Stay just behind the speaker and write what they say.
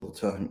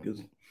the time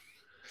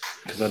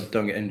because I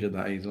don't get injured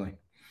that easily.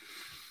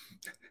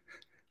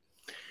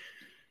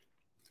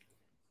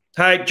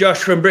 Hi,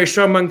 Josh from British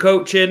Strongman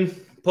Coaching.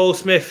 Paul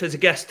Smith as a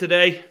guest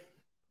today.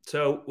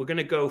 So we're going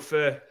to go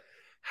for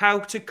how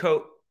to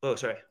coach. Oh,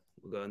 sorry.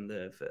 We'll go on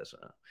the first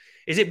one.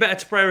 Is it better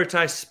to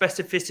prioritise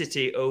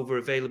specificity over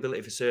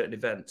availability for certain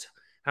events?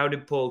 How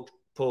did Paul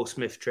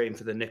Smith train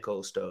for the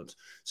Nicholls Stones?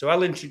 So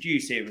I'll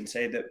introduce here and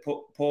say that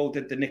Paul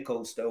did the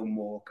Nicholls Stone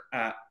walk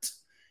at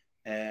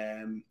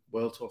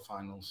World Tour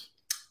Finals.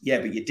 Yeah,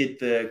 but you did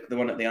the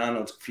one at the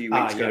Arnold's a few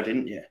weeks ago,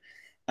 didn't you?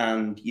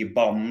 And you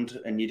bombed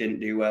and you didn't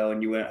do well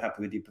and you weren't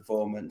happy with your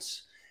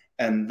performance.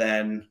 And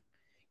then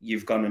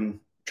you've gone and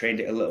trained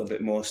it a little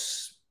bit more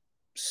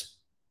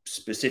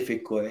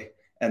specifically.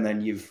 And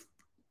then you've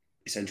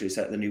essentially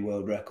set the new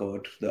world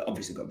record that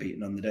obviously got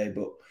beaten on the day,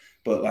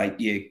 but like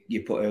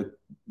you put a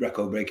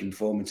record breaking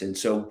performance in.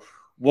 So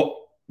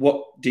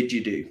what did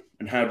you do?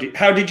 And how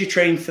did you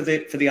train for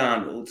the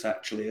Arnold's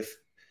actually,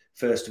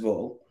 first of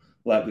all?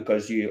 Like,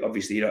 because you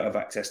don't have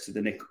access to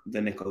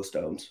the Nicholls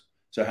Stones.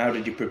 So how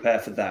did you prepare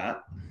for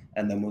that?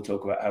 And then we'll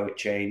talk about how it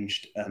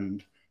changed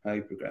and how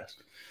you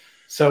progressed.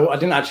 So I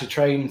didn't actually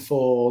train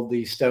for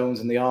the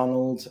Stones and the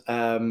Arnold.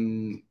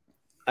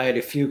 I had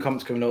a few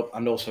comps coming up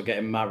and also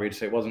getting married,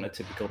 so it wasn't a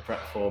typical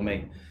prep for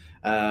me.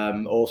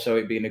 Also,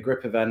 it being a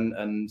grip event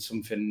and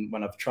something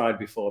when I've tried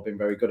before, I've been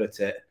very good at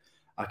it.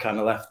 I kind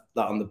of left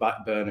that on the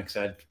back burner because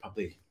I had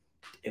probably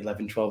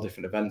 11, 12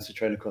 different events to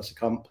train across the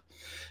comp.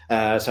 So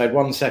I had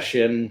one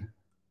session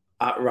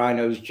at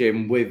Rhino's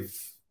gym with,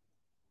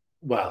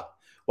 what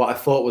I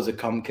thought was a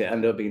comp kit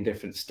ended up being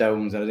different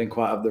stones, and I didn't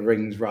quite have the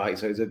rings right.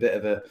 So it was a bit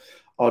of an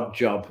odd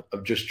job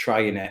of just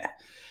trying it.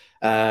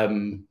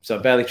 So I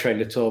barely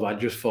trained at all, but I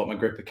just thought my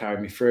grip would carry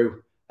me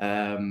through.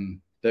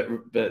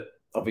 But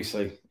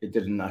obviously it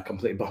didn't. I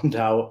completely bombed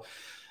out.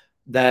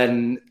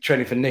 Then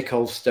training for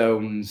Nicholls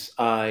Stones,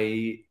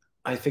 I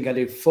think I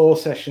did 4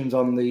 sessions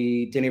on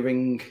the Dinny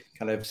Ring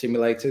kind of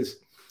simulators,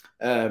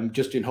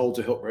 just doing hold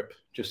to hook grip,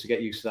 just to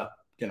get used to that,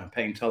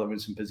 pain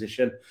tolerance and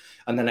position.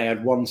 And then I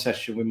had 1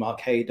 session with Mark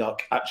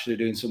Haydock actually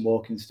doing some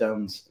walking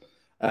stones.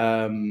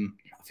 I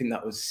think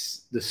that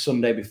was the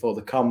Sunday before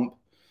the comp.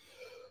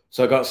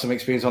 So I got some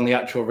experience on the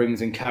actual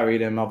rings and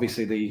carried them.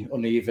 Obviously the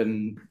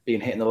uneven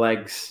being hit in the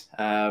legs.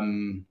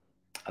 And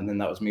then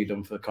that was me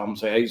done for the comp.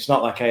 So it's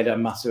not like I had a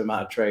massive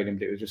amount of training,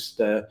 but it was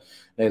just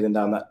nailing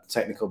down that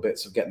technical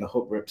bits of getting the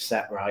hook grip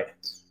set right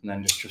and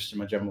then just trusting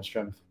my general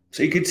strength.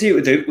 So you could see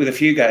it with a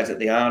few guys at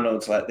the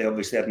Arnold's, like they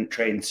obviously hadn't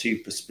trained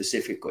super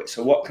specifically.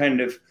 So what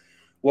kind of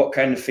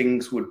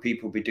things would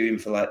people be doing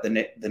for like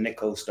the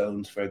Nicholls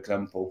Stones, for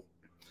example?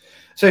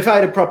 So if I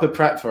had a proper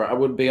prep for it, I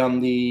would be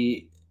on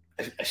the,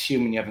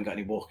 assuming you haven't got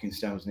any walking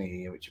stones near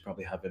you, which you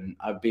probably haven't,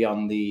 I'd be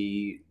on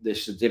the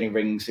Dinny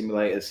Ring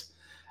simulators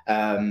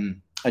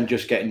and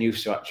just getting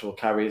used to actual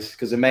carries.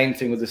 Because the main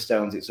thing with the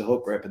stones, it's a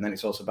hook grip and then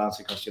it's also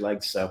bouncing across your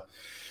legs. So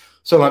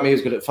someone like me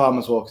who's good at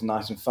farmers walking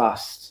nice and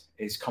fast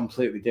is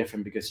completely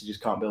different because you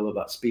just can't build up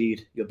that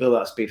speed. You'll build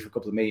that speed for a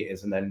couple of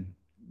meters and then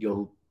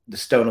the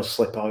stone will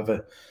slip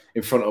over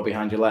in front or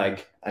behind your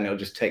leg and it'll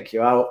just take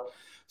you out.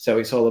 So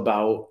it's all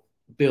about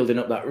building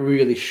up that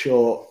really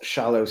short,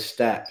 shallow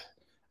step,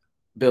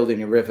 building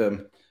your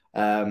rhythm,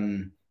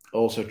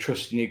 also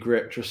trusting your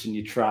grip, trusting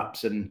your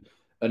traps and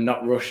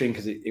not rushing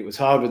because it was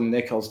hard with the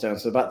Nicholls Stone.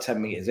 So about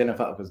 10 meters in, I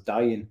felt like I was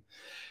dying.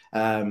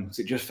 So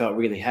it just felt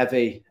really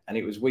heavy and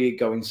it was weird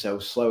going so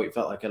slow. It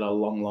felt like I had a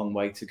long, long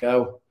way to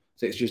go.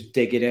 So it's just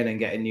digging in and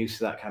getting used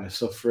to that kind of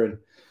suffering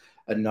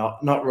and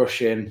not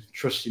rushing,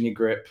 trusting your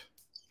grip,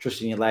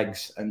 trusting your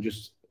legs, and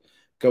just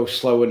go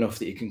slow enough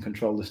that you can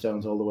control the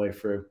stones all the way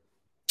through.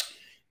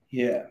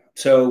 Yeah.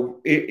 So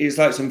it's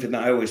like something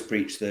that I always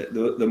preach, that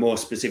the more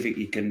specific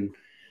you can,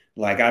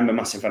 like I'm a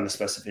massive fan of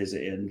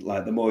specificity, and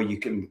like the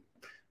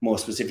more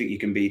specific you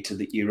can be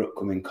to your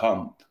upcoming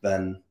comp,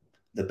 then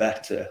the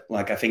better.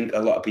 Like I think a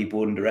lot of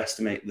people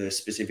underestimate the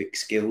specific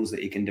skills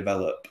that you can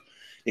develop.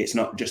 It's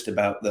not just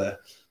about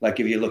if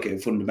you look at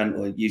it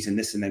fundamentally, using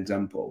this as an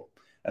example,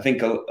 I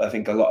think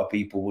a lot of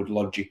people would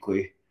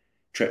logically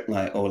trip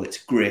like, oh,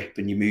 it's grip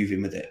and you're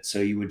moving with it. So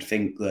you would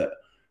think that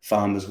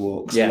farmers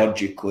walks,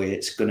 logically,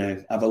 it's going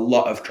to have a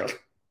lot of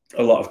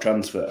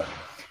transfer,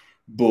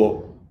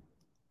 but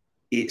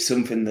it's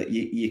something that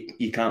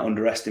you can't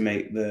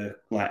underestimate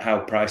how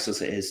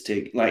priceless it is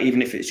to, like,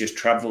 even if it's just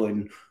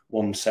traveling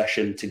 1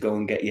 session to go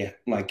and get you,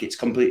 like, it's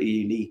completely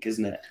unique,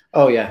 isn't it?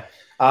 Oh yeah,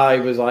 I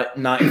was like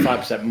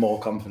 95% more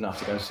confident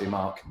after going to see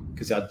Mark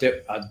because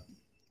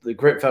the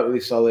grip felt really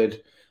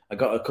solid. I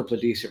got a couple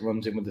of decent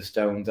runs in with the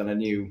stones and I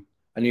knew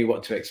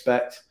what to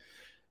expect.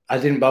 I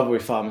didn't bother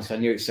with farmers. I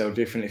knew it's so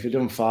different. If you've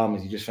done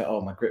farmers, you just think,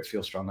 oh, my grip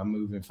feels strong. I'm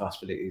moving fast,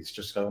 but it's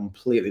just a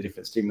completely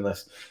different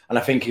stimulus. And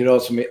I think it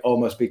also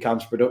almost be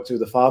counterproductive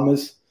with the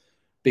farmers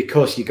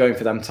because you're going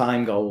for them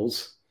time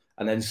goals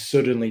and then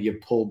suddenly you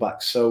pull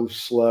back so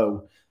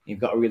slow. You've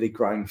got to really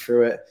grind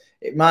through it.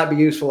 It might be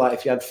useful, like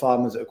if you had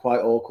farmers that are quite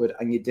awkward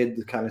and you did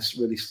the kind of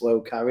really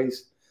slow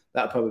carries,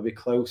 that'd probably be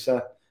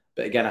closer.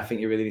 But again, I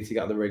think you really need to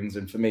get the rings.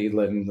 And for me,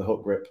 learning the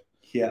hook grip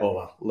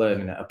or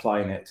learning it,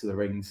 applying it to the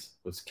rings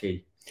was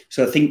key.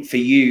 So I think for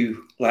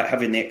you, like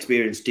having the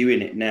experience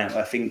doing it now,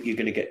 I think you're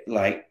going to get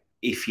like,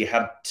 if you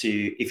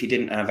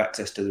didn't have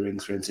access to the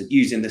rings, for instance,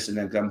 using this as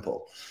an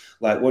example,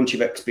 like once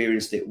you've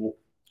experienced it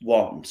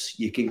once,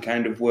 you can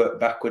kind of work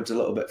backwards a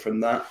little bit from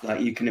that.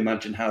 Like you can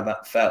imagine how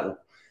that felt,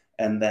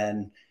 and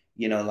then,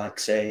 you know, like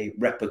say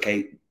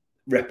replicate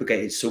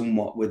it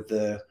somewhat with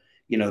the,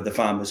 you know, the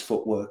farmer's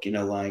footwork. You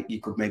know, like you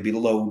could maybe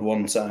load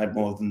one side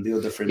more than the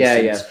other, for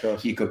instance. Yeah, of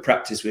course. You could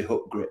practice with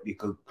hook grip. You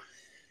could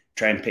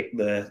try and pick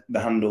the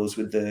handles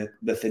with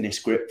the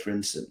thinnest grip, for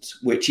instance,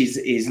 which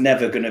is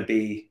never going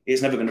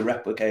to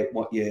replicate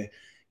what you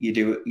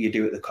do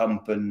at the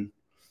comp.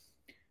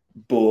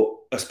 But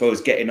I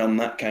suppose getting on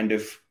that kind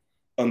of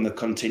on the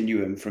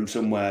continuum from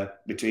somewhere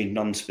between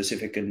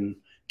non-specific and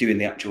doing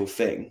the actual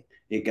thing,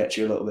 it gets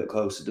you a little bit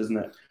closer, doesn't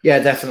it? Yeah,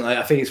 definitely.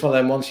 I think it's one of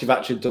them, once you've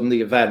actually done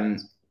the event,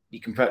 you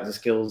can practice the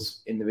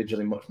skills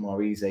individually much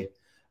more easy.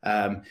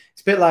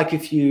 It's a bit like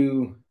if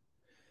you're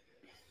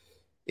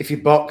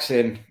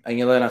boxing and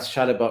you learn how to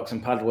shadow box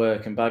and pad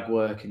work and bag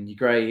work and you're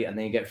great, and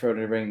then you get thrown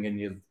in a ring and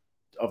you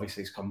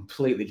obviously it's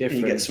completely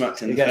different. You get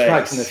smacked in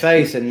the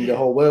face and the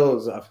whole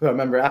world. I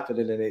remember it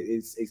happening, and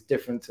it's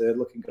different to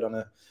looking good on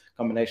a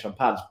combination on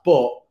pads.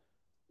 But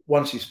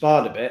once you've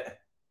sparred a bit,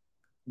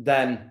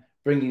 then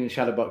bringing your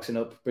shadow boxing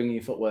up, bringing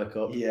your footwork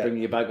up,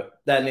 bringing your bag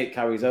up, then it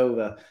carries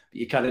over. But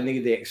you kind of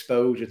need the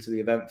exposure to the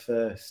event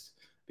first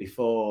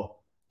before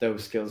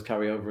those skills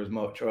carry over as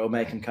much, or it'll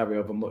make them carry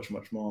over much,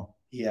 much more.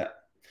 Yeah.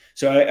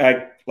 So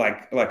I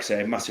like I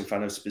say, a massive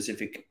fan of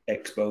specific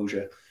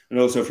exposure, and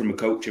also from a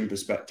coaching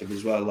perspective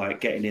as well, like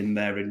getting in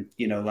there and,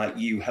 you know, like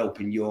you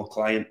helping your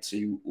client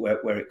to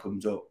where it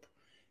comes up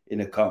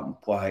in a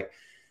comp, like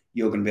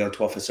you're going to be able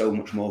to offer so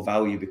much more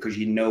value because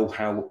you know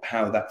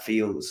how that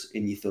feels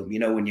in your thumb. You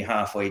know, when you're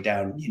halfway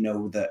down, you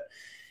know that,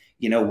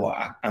 you know what,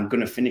 I'm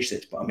going to finish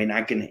this, but I'm in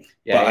agony.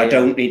 I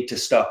don't need to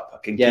stop. I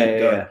can keep going.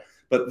 Yeah.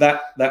 But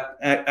that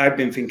I've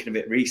been thinking of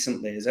it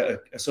recently. Is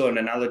that I saw an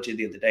analogy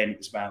the other day, and it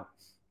was about,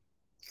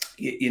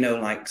 you know,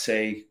 like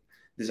say,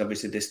 there's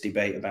obviously this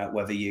debate about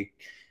whether you,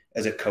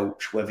 as a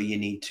coach, whether you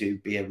need to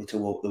be able to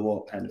walk the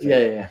walk kind of thing.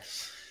 Yeah.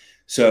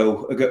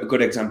 So a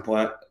good example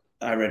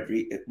I read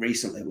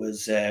recently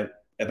was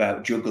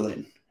about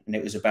juggling, and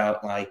it was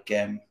about like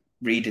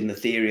reading the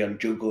theory on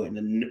juggling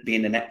and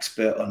being an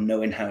expert on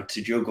knowing how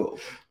to juggle.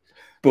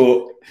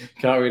 But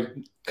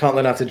can't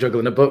learn how to juggle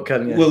in a book,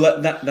 can you?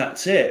 Well,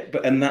 that's it.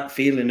 But and that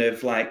feeling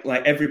of like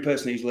every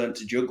person who's learned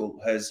to juggle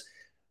has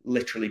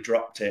literally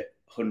dropped it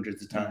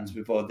hundreds of times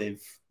before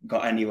they've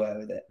got anywhere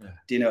with it. Yeah.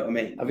 Do you know what I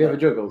mean? Have you ever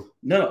juggled?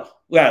 No.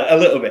 Well, a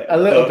little bit.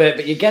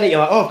 But you get it. You're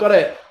like, oh, I've got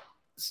it.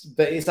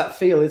 But it's that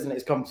feel, isn't it?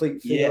 It's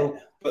complete feel.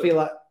 Yeah, feel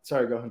like.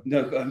 Sorry, go on.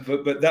 No, go on.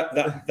 But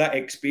that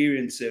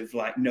experience of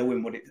like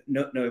knowing what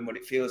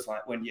it feels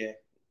like when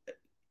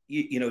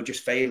you know,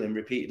 just failing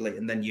repeatedly,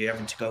 and then you're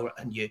having to go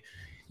and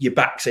your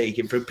back's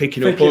aching from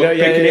picking it up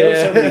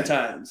so many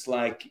times.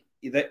 Like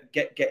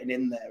getting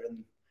in there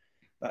and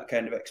that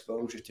kind of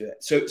exposure to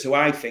it. So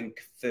I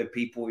think for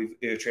people who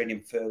are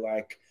training for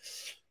like,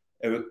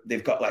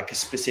 they've got like a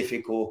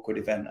specific awkward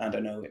event. I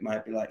don't know. It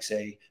might be like,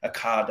 say, a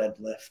car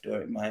deadlift,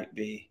 or it might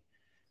be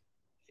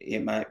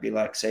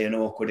like, say, an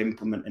awkward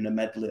implement in a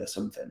medley or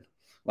something.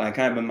 Like,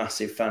 I'm a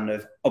massive fan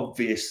of,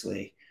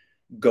 obviously,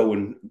 go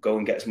and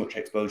get as much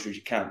exposure as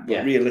you can.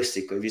 But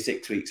realistically, if you're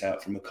 6 weeks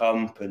out from a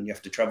comp and you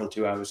have to travel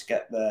 2 hours to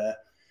get there,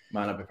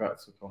 might not be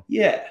practical.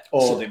 Yeah.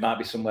 Or it might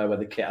be somewhere where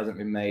the kit hasn't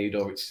been made,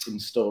 or it's in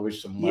storage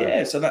somewhere.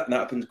 Yeah, so that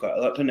happens quite a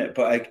lot, doesn't it?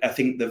 But I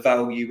think the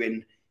value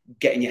in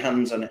getting your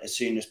hands on it as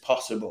soon as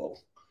possible,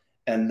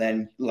 and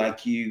then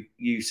like you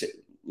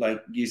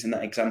like using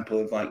that example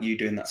of like you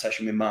doing that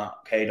session with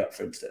Mark Haydock,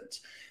 for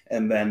instance,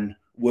 and then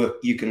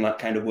you can like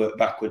kind of work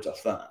backwards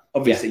off that.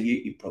 Obviously,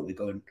 you probably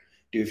go and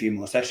do a few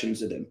more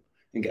sessions with him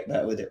and get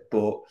better with it,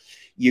 but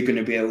you're going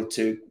to be able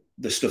to,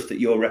 the stuff that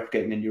you're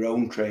replicating in your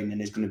own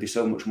training is going to be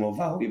so much more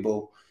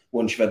valuable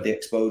once you've had the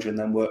exposure, and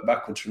then work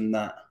backwards from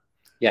that.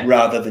 Yeah.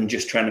 Rather than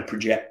just trying to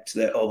project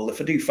that, oh, well, if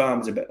I do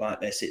farms a bit like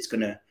this, it's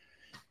going to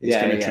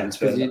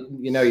transfer.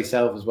 You know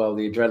yourself as well,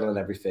 the adrenaline and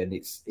everything,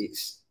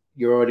 it's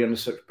you're already under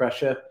such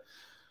pressure.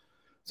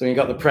 So you've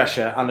got the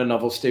pressure and a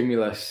novel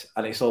stimulus,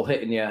 and it's all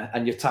hitting you,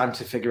 and your time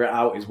to figure it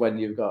out is when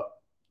you've got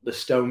the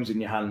stones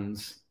in your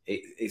hands.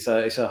 It's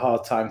a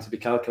hard time to be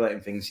calculating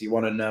things. So you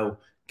want to know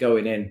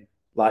going in.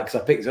 Like,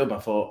 because I picked it up, I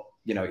thought,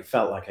 you know, it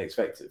felt like I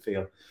expected it to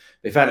feel.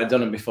 If I hadn't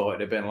done it before,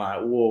 it'd have been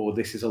like, whoa,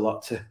 this is a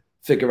lot to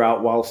figure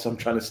out whilst I'm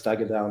trying to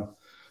stagger down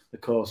the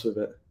course with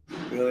it.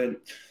 Brilliant.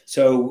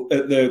 So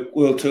at the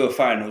World Tour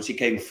Finals,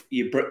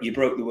 you broke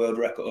the world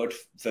record,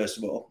 first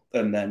of all,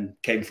 and then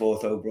came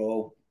fourth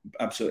overall.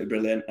 Absolutely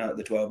brilliant out of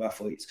the 12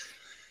 athletes.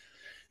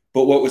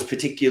 But what was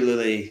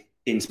particularly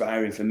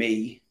inspiring for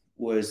me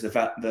was the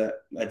fact that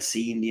I'd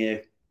seen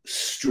you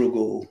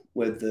struggle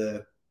at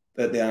the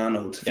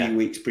Arnold a few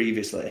weeks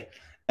previously,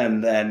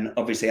 and then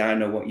obviously I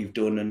know what you've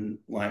done and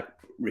like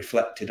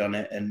reflected on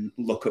it and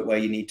look at where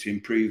you need to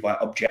improve, like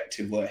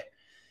objectively.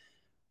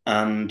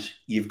 and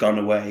you've gone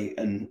away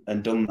and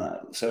done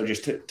that. So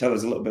just tell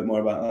us a little bit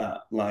more about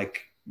that,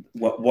 like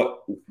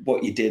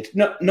what you did,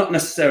 not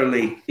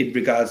necessarily in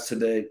regards to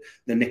the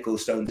nickel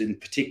stones in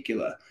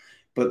particular,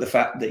 but the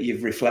fact that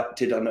you've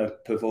reflected on a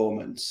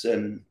performance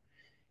and,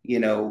 you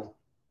know,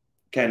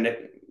 kind of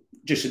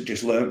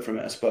just learn from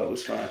it, I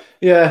suppose. Right?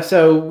 Yeah.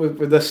 So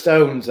with the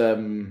stones,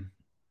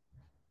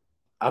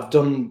 I've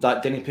done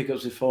like Denny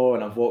pickups before,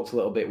 and I've walked a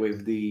little bit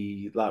with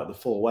the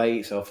full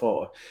weight. So I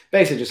thought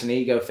basically just an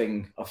ego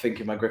thing of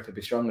thinking my grip would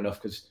be strong enough,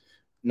 because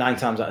 9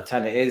 times out of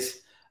 10 it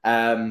is.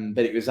 But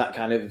it was that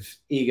kind of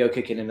ego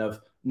kicking in of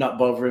not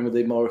bothering with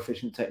the more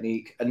efficient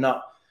technique, and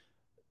not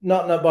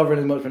bothering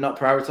as much, but not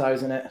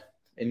prioritizing it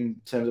in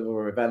terms of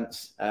other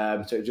events.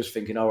 So just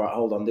thinking, all right,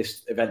 hold on,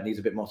 this event needs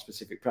a bit more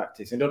specific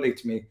practice. It don't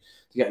need me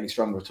to get any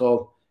stronger at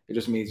all. It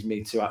just needs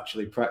me to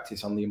actually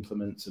practice on the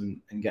implements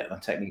and get my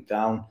technique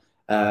down.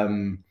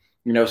 You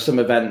know, some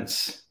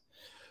events,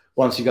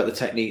 once you've got the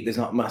technique, there's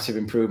not massive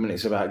improvement.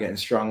 It's about getting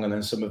strong. And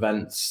then some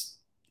events,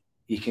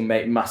 you can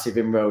make massive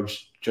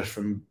inroads just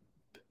from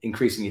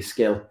increasing your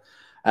skill.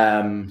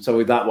 So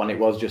with that one, it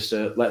was just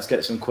let's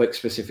get some quick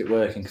specific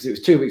working, because it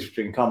was 2 weeks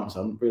between comps.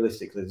 So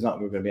realistically, there's not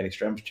going to be any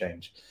strength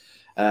change.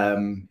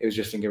 It was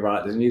just thinking,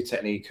 right, there's a new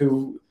technique.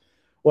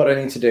 What do I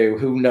need to do?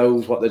 Who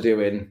knows what they're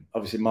doing?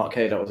 Obviously, Mark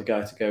Cadott was a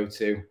guy to go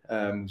to.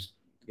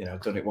 You know,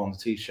 done it one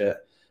t-shirt.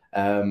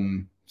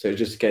 So it's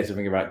just a case of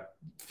thinking, right,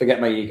 forget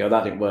my ego,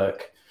 that didn't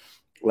work.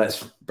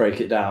 Let's break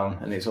it down.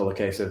 And it's all a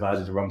case of I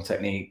did the wrong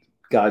technique.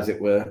 Guys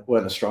that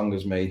weren't as strong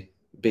as me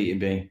beating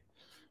me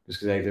just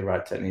because they did the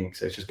right technique.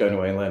 So it's just going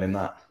away and learning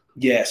that.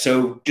 Yeah,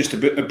 so just a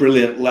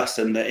brilliant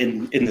lesson that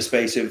in the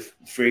space of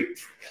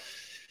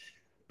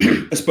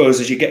I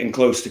suppose as you're getting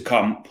close to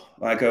comp,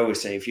 like I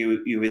always say, if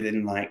you're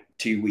within like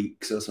 2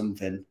 weeks or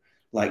something,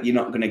 like you're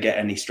not going to get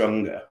any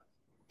stronger,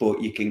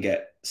 but you can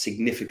get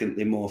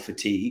significantly more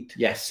fatigued.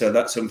 Yes. So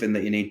that's something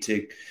that you need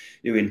to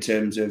do in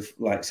terms of,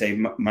 like, say,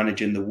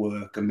 managing the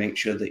work and make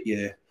sure that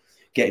you're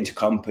getting to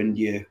comp and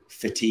your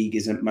fatigue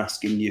isn't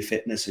masking your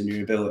fitness and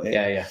your ability.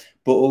 Yeah.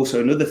 But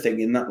also another thing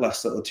in that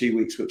last little 2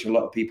 weeks, which a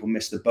lot of people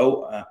miss the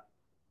boat at,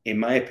 in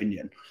my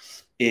opinion,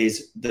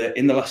 is that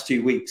in the last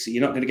 2 weeks,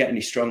 you're not going to get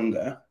any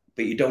stronger,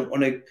 but you don't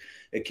want to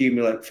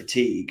accumulate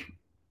fatigue,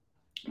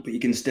 but you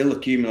can still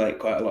accumulate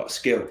quite a lot of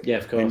skill. Yeah,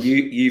 of course. And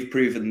you've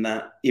proven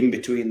that in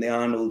between the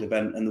Arnold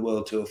event and the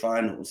World Tour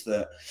finals,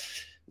 that,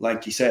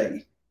 like you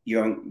say, you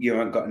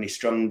haven't got any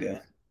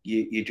stronger.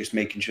 You're just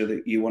making sure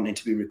that you wanted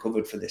to be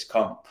recovered for this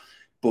comp,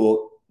 but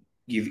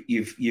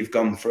you've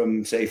gone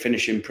from, say,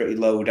 finishing pretty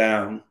low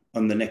down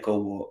on the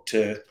nickel walk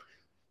to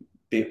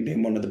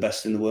being one of the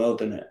best in the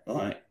world in it.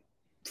 Like,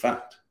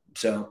 fact.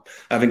 So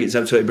I think it's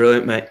absolutely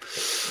brilliant, mate.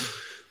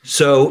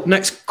 So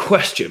next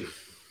question.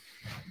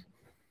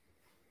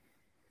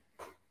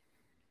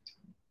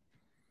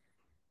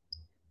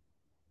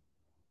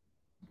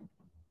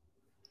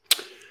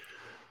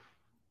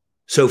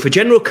 So for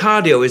general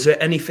cardio, is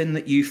there anything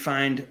that you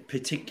find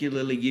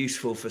particularly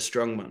useful for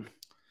strongman?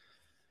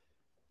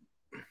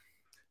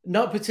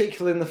 Not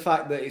particularly in the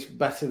fact that it's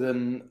better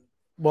than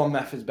one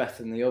method's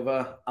better than the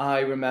other. I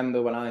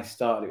remember when I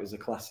started, it was a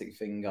classic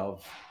thing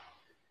of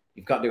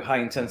you've got to do high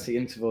intensity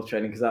interval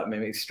training because that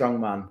mimics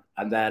strongman.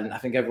 And then I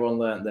think everyone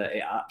learned that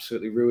it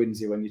absolutely ruins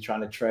you when you're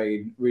trying to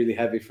train really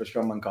heavy for a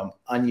strongman comp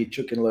and you're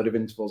chucking a load of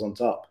intervals on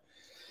top.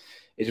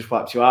 It just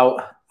wipes you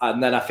out.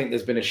 And then I think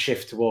there's been a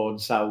shift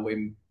towards how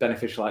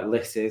beneficial like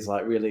LISS is,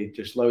 like really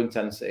just low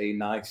intensity,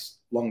 nice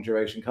long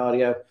duration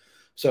cardio.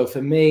 So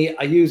for me,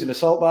 I use an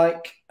assault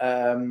bike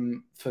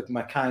for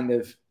my kind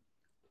of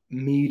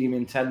medium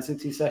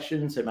intensity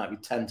sessions. So it might be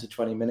 10 to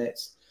 20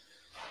 minutes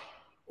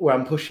where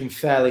I'm pushing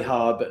fairly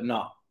hard, but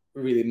not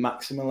really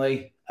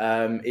maximally.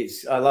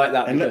 I like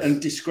that.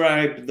 And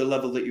describe the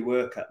level that you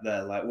work at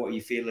there. Like, what are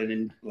you feeling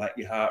in, like,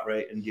 your heart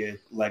rate and your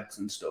legs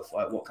and stuff?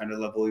 Like, what kind of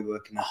level are you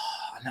working at?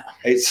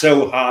 It's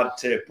so hard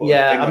to put.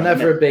 Yeah, I'm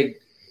never a big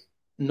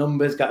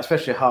numbers guy,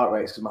 especially heart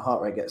rates, because my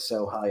heart rate gets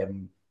so high.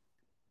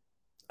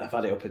 I've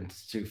had it up into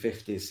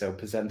 250s, so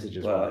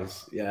percentages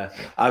wise, yeah.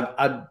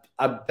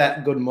 I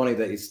bet good money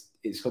that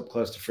it's up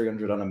close to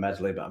 300 on a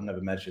medley, but I've never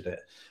measured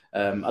it.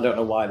 I don't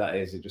know why that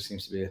is. It just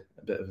seems to be a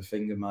bit of a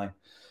thing of mine.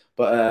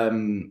 But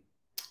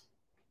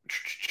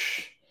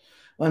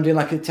I'm doing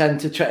like a 10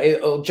 to 20.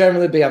 It'll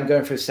generally be I'm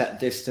going for a set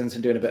distance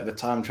and doing a bit of a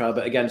time trial.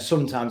 But again,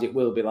 sometimes it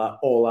will be like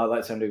all out.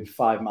 Like I'm doing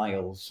 5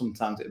 miles.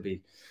 Sometimes it'll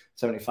be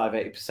 75,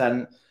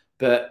 80%.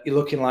 But you're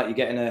looking like you're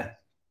getting a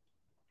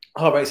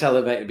heart rate's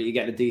elevated, but you're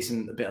getting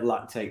a bit of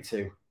lactate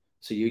too.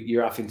 So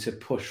you're having to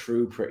push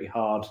through pretty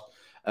hard,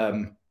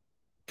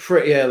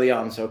 pretty early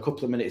on. So a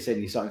couple of minutes in,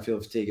 you're starting to feel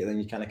fatigue, and then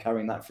you're kind of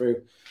carrying that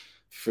through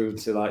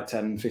to like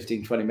 10,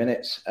 15, 20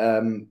 minutes.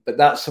 But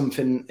that's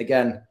something,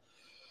 again,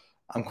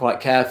 I'm quite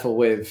careful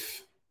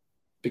with,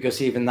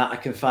 because even that I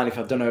can find if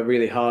I've done a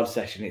really hard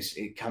session,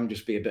 it can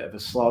just be a bit of a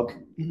slog.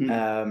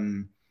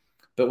 Mm-hmm.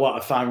 But what I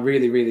find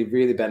really, really,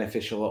 really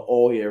beneficial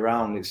all year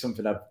round, it's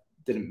something I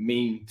didn't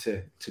mean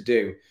to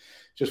do.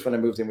 Just when I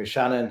moved in with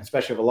Shannon,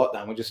 especially over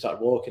lockdown, we just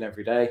started walking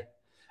every day.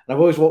 And I've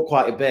always walked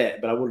quite a bit,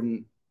 but I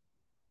wouldn't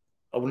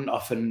I wouldn't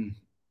often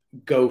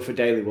go for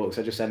daily walks.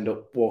 I just end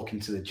up walking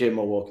to the gym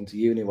or walking to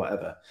uni,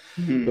 whatever.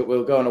 Mm-hmm. But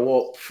we'll go on a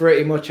walk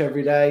pretty much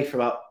every day for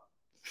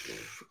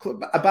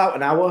about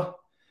an hour.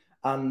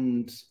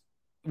 And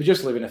we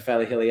just live in a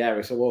fairly hilly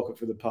area, so I walk up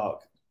through the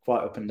park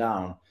quite up and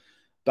down.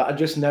 But I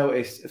just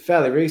noticed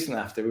fairly recently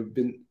after we've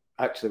been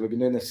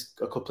doing this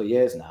a couple of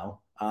years now,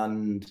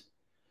 and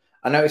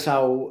I noticed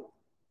how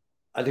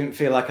I didn't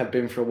feel like I'd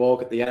been for a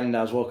walk at the end.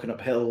 I was walking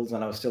up hills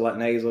and I was still like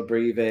nasal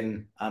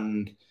breathing,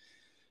 and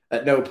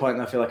at no point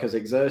did I feel like I was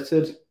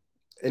exerted.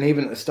 And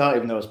even at the start,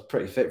 even though I was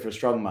pretty fit for a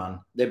strong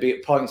man, there'd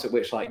be points at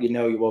which, like,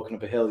 you're walking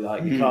up a hill,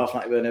 like your calf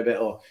might be burning a bit,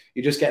 or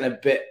you're just getting a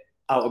bit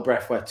out of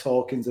breath where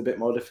talking's a bit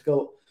more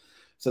difficult.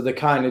 So the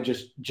kind of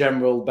just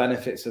general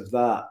benefits of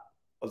that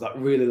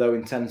really low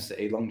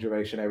intensity, long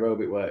duration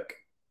aerobic work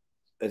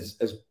has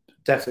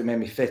definitely made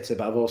me fitter.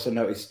 But I've also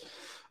noticed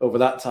over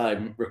that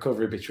time,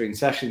 recovery between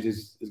sessions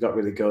has got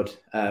really good.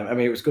 I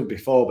mean, it was good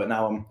before, but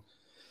now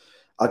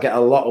I'll get a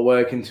lot of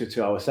work into a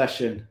 2-hour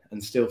session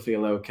and still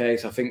feel okay.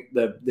 So I think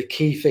the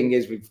key thing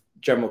is with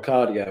general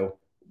cardio,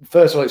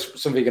 first of all,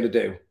 it's something you're going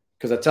to do.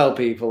 Because I tell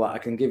people that I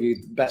can give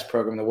you the best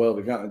program in the world,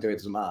 but if you're not going to do it, it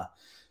doesn't matter.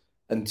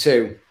 And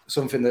two,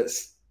 something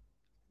that's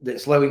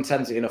low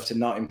intensity enough to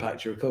not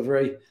impact your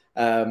recovery.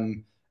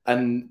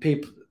 And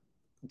people,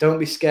 don't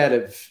be scared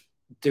of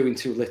doing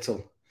too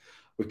little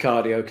with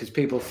cardio, because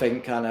people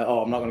think kind of,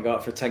 I'm not going to go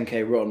out for a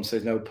 10K run, so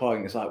there's no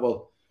point. It's like,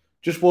 well,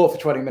 just walk for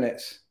 20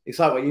 minutes. It's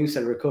like what you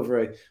said,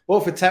 recovery.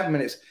 Walk for 10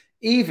 minutes.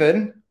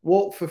 Even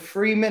walk for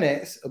 3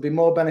 minutes will be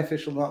more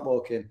beneficial than not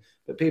walking.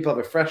 But people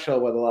have a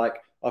threshold where they're like,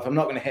 if I'm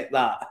not going to hit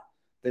that,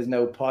 there's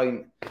no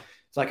point.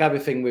 It's like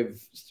everything we're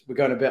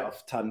going a bit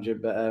off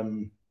tangent, but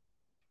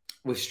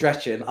with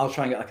stretching, I'll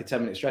try and get like a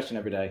 10-minute stretching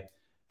every day.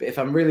 But if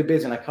I'm really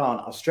busy and I can't,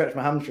 I'll stretch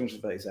my hamstrings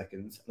for 30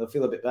 seconds and I'll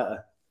feel a bit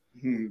better.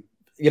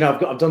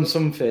 I've done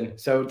something.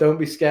 So don't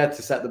be scared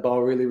to set the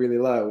bar really, really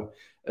low.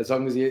 As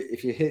long as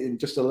if you're hitting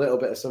just a little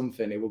bit of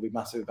something, it will be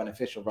massively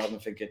beneficial, rather than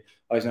thinking,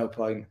 there's no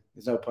point.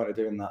 There's no point of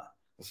doing that.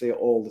 I see it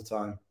all the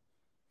time.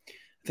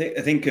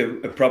 I think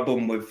a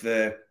problem with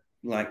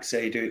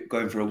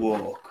going for a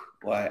walk.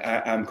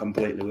 I'm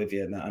completely with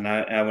you in that, and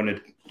I want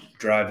to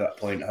drive that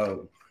point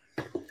home.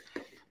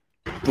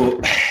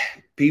 But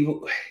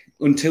people,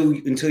 until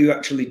you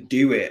actually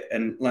do it,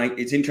 and like,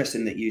 it's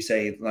interesting that you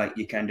say like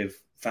you kind of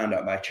found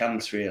out by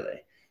chance,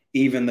 really,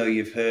 even though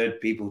you've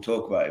heard people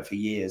talk about it for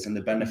years and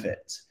the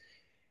benefits.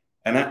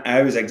 And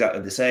I was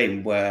exactly the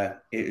same,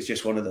 where it was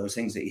just one of those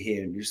things that you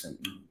hear and you just think,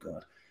 oh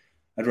God,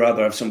 I'd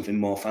rather have something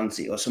more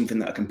fancy or something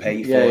that I can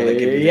pay for that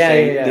give me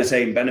the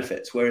same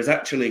benefits. Whereas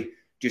actually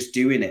just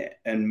doing it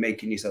and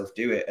making yourself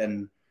do it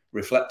and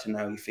reflecting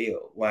how you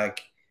feel,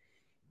 like,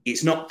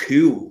 it's not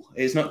cool.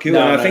 It's not cool.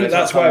 And I think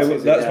that's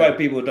why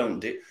people don't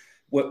do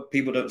what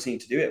people don't seem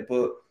to do it.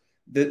 But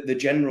the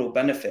general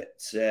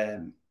benefits, I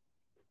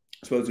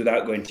suppose,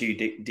 without going too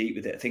deep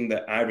with it, a thing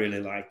that I really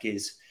like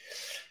is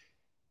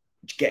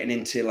getting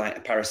into like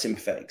a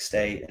parasympathetic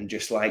state and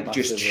just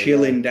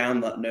chilling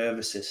down that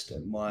nervous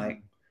system,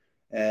 like,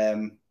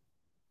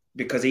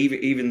 because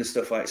even the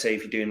stuff like, say,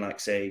 if you're doing like,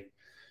 say,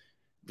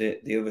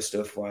 the other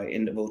stuff like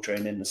interval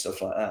training and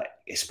stuff like that,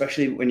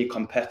 especially when you're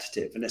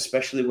competitive, and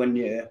especially when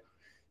you're,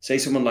 say,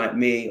 someone like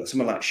me or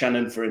someone like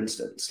Shannon, for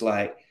instance,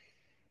 like,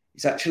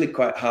 it's actually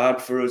quite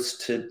hard for us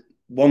to,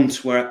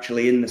 once we're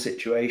actually in the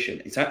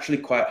situation, it's actually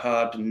quite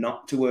hard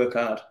not to work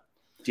hard.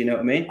 Do you know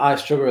what I mean? I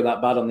struggle with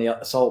that bad on the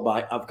assault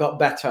bike. I've got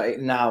better at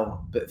it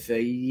now, but for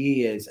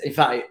years, in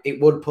fact, it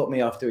would put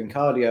me off doing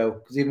cardio,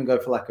 because even go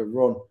for like a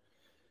run,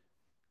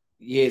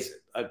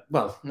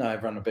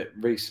 I've run a bit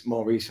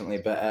more recently,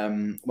 but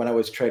when I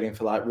was training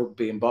for like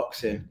rugby and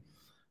boxing,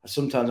 I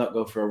sometimes not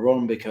go for a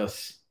run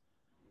because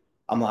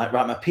I'm like,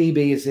 right, my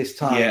PB is this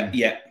time.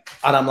 Yeah.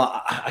 And I'm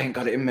like, I ain't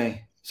got it in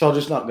me. So I'll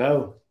just not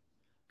go,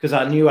 because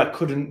I knew I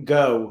couldn't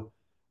go.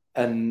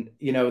 And,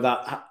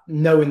 that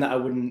knowing that I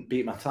wouldn't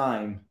beat my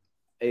time,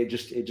 it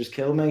just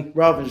killed me,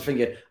 rather than just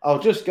thinking, I'll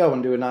just go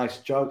and do a nice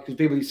jog. Because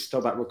people used to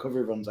talk about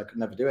recovery runs. I could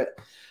never do it.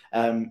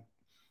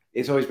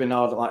 It's always been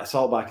hard, like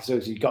assault bike, so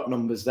you've got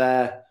numbers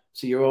there,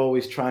 so you're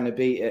always trying to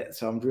beat it.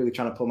 So I'm really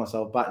trying to pull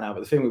myself back now. But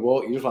the thing with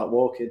walk, you just like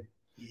walking,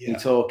 you're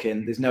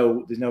talking. There's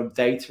no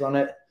data on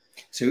it.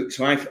 So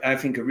I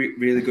think a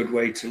really good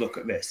way to look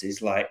at this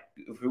is like,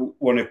 if we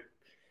want to,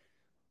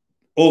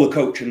 all the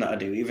coaching that I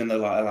do, even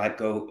though I like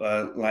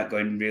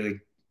going really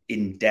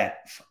in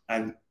depth,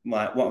 and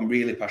like what I'm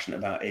really passionate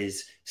about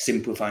is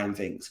simplifying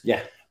things.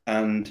 Yeah.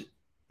 And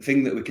the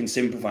thing that we can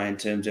simplify in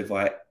terms of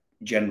like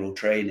general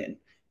training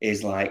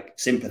is like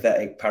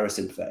sympathetic,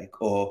 parasympathetic,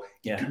 or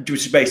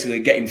just basically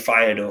getting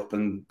fired up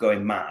and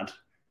going mad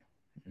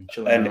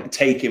and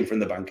taking from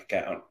the bank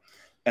account,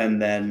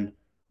 and then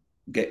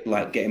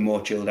getting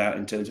more chilled out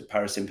in terms of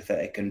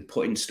parasympathetic and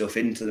putting stuff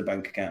into the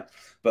bank account.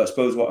 But I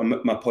suppose what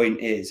my point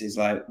is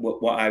like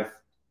what I've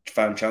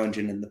found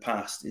challenging in the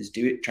past is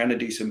trying to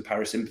do some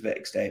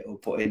parasympathetic state or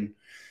putting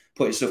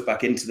stuff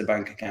back into the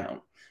bank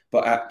account.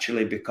 But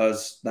actually,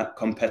 because that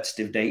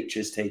competitive nature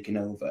is taking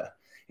over,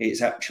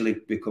 it's actually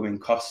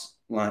becoming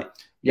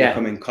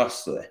becoming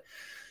costly.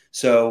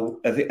 So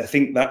I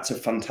think that's a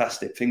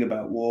fantastic thing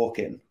about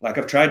walking. Like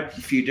I've tried a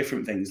few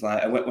different things.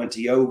 Like I went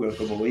to yoga a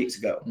couple of weeks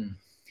ago,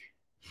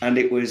 and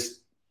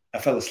I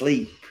fell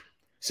asleep.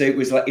 So it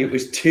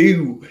was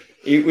too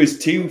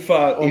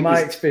far. Well, my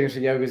experience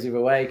with yoga is the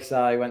other way, because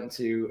I went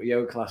to a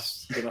yoga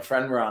class that my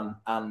friend ran,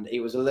 and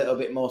it was a little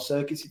bit more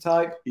circuity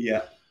type.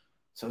 Yeah.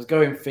 So I was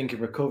going thinking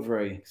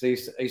recovery,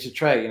 because I used to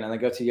train and I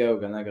go to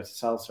yoga and then I go to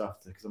salsa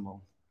after, because I'm a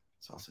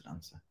salsa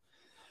dancer.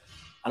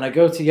 And I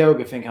go to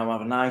yoga thinking I'm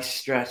have a nice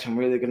stretch, I'm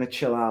really going to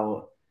chill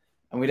out.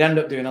 And we'd end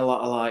up doing a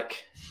lot of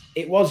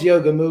it was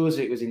yoga moves,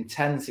 it was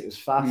intense, it was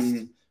fast.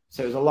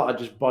 So it was a lot of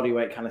just body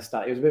weight kind of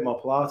stuff. It was a bit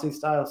more Pilates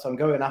style. So I'm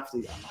going after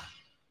you. I'm like,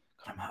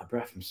 God, I'm out of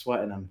breath. I'm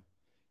sweating.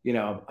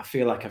 I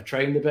feel like I've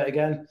trained a bit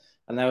again.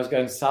 And then I was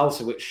going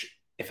salsa, which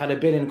if I'd have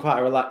been in quite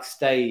a relaxed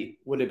state,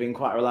 would have been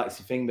quite a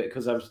relaxing thing. But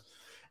because I was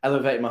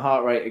elevating my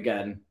heart rate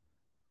again,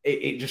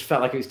 it just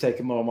felt like it was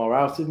taking more and more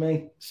out of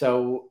me.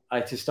 So I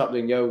had to stop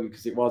doing yoga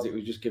because it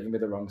was just giving me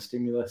the wrong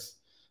stimulus.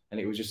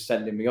 And it was just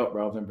sending me up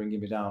rather than bringing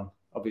me down.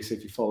 Obviously,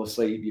 if you fall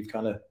asleep, you've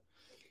kind of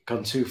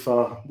gone too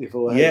far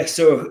before. Yeah,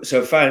 so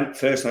I find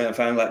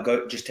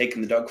just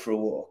taking the dog for a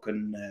walk,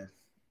 and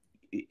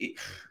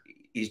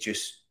he's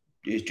just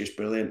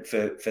brilliant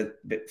for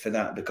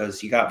that,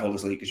 because you can't fall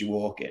asleep because you're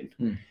walking.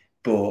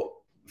 But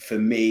for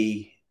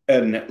me,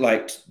 and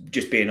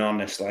just being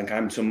honest,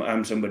 I'm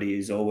somebody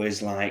who's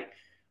always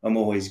I'm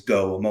always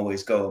go,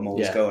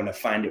 and I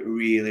find it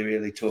really,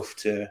 really tough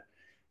to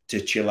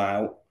chill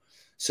out.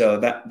 So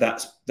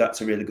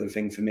that's a really good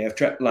thing for me. I've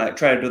tried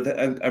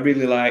I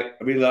really like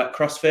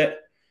CrossFit,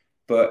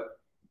 but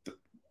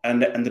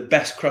the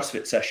best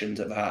CrossFit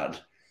sessions I've had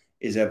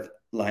is I've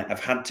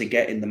had to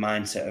get in the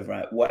mindset of,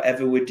 right,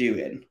 whatever we're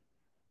doing,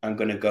 I'm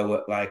going to go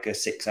at a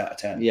 6 out of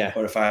 10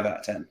 or a 5 out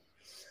of 10.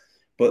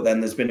 But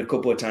then there's been a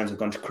couple of times I've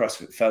gone to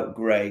CrossFit, felt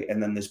great,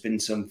 and then there's been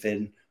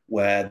something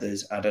where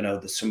there's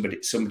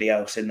somebody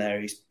else in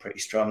there who's pretty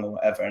strong or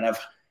whatever, and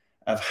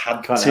I've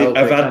had to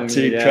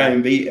try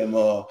and beat him,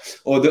 or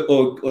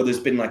there's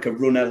been a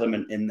run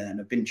element in there, and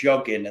I've been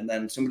jogging, and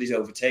then somebody's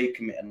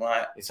overtaken me, and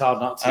it's hard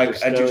not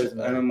to.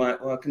 And I'm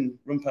like, well, I can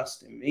run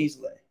past him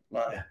easily,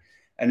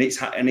 and it's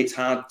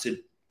hard to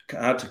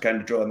kind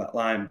of draw that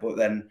line. But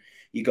then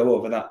you go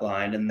over that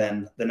line, and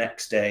then the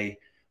next day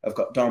I've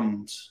got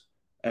DOMS,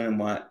 and I'm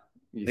like,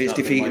 it's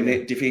defeating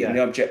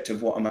the object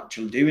of what I'm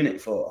actually doing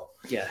it for.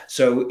 Yeah.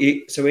 So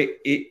it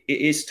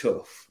is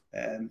tough.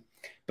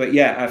 But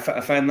yeah,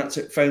 I find that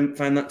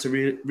to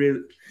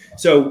really.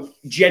 So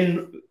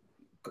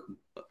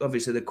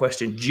obviously the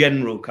question,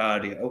 general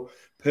cardio.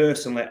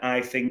 Personally,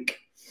 I think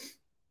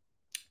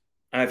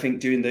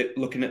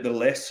looking at the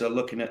list, so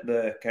looking at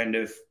the kind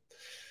of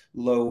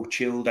low,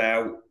 chilled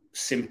out,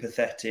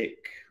 sympathetic,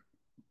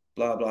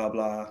 blah blah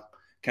blah,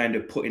 kind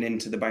of putting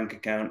into the bank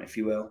account, if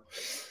you will.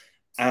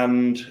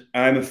 And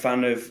I'm a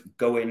fan of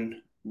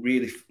going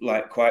really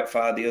quite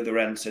far the other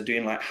end, so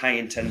doing high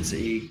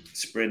intensity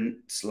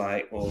sprints,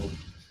 or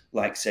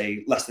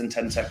say less than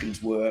 10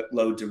 seconds work,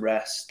 loads of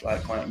rest,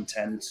 quite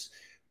intense,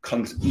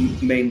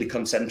 mainly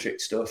concentric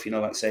stuff,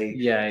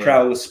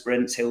 prowler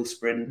sprints, hill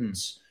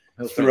sprints,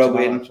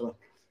 throwing,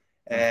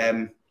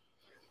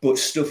 but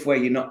stuff where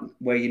you're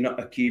not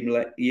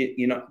accumulate,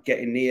 you're not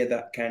getting near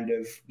that kind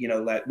of,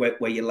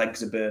 where your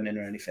legs are burning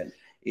or anything.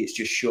 It's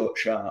just short,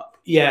 sharp.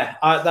 Yeah,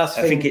 I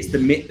think it's the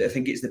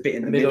bit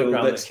in the middle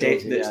that's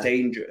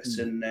dangerous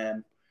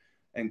and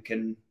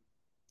can.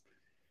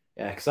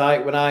 Yeah,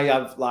 because when I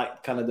have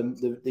kind of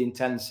the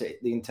intense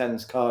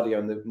cardio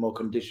and the more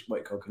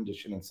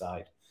conditioning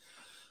side,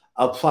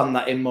 I'll plan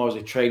that in more as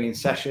a training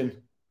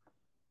session.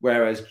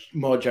 Whereas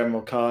more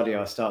general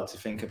cardio, I start to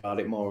think about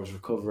it more as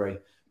recovery.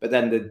 But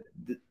then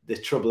the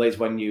trouble is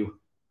when you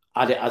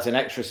add it as an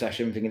extra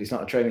session, thinking it's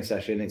not a training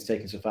session, it's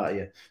taking stuff out of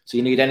you. So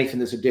you need anything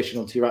that's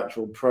additional to your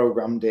actual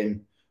programmed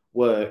in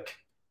work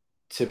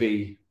to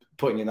be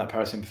putting you in that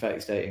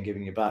parasympathetic state and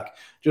giving you back.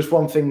 Just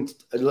one thing,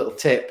 a little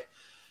tip.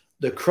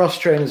 The cross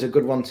trainer is a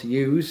good one to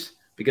use,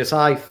 because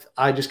I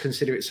just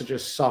consider it such a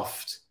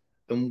soft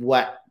and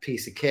wet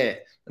piece of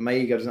kit that my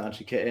ego doesn't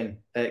actually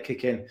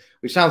kick in,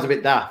 which sounds a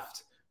bit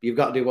daft, but you've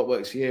got to do what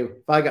works for you.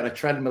 If I got a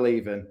treadmill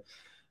even,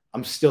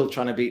 I'm still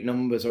trying to beat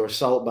numbers, or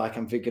assault bike,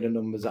 I'm thinking of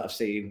numbers that I've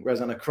seen.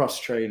 Whereas on a cross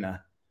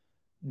trainer,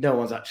 no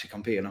one's actually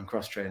competing on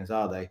cross trainers,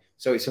 are they?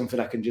 So it's something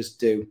I can just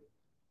do,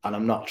 and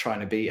I'm not trying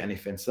to beat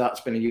anything. So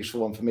that's been a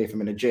useful one for me. If I'm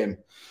in a gym,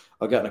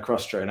 I'll get on a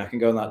cross trainer. I can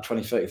go in that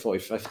 20, 30, 40,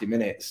 50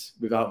 minutes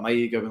without my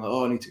ego being like,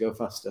 oh, I need to go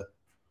faster.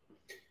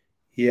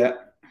 Yeah.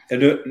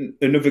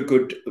 Another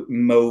good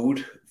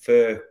mode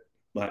for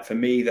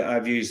me that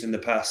I've used in the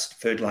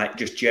past for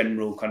just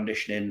general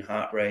conditioning,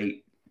 heart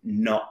rate,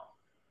 not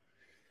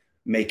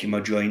making my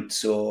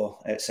joints or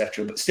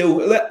etc. But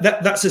still,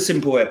 that's a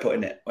simple way of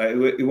putting it.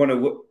 You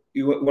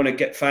want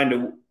to find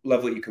a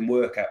level you can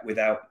work at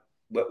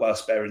while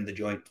sparing the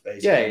joint,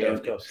 basically. Yeah,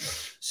 of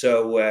course.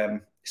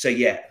 So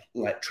yeah,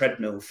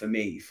 treadmill for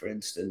me, for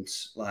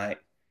instance, I'll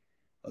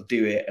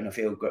do it and I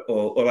feel good,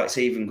 or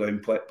say even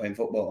playing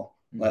football,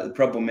 Like the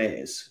problem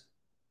is,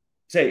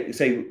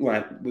 say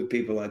like with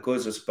people like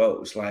us, I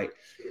suppose, like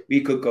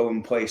we could go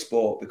and play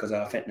sport because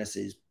our fitness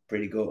is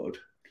pretty good,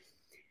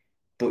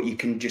 but you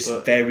can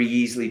just very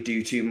easily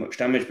do too much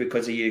damage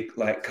because of your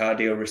like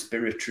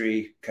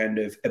cardiorespiratory kind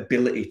of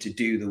ability to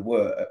do the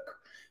work,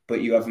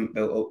 but you haven't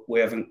built up.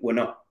 We're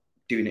not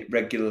doing it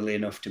regularly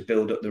enough to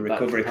build up the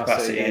recovery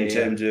capacity in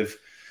terms of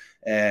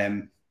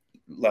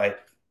like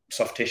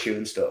soft tissue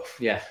and stuff.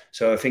 Yeah.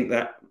 So I think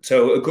a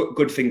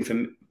good thing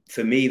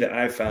for me that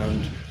I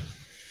found.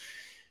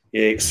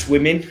 Yeah,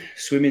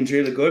 swimming's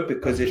really good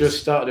because I've just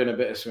started doing a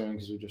bit of swimming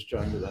because we just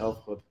joined at the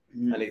health club,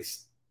 and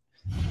it's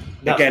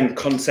again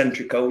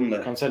concentric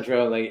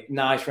only,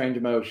 nice range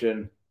of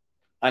motion,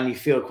 and you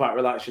feel quite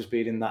relaxed just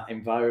being in that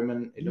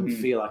environment. It doesn't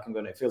feel like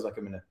it feels like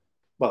I'm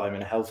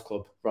in a health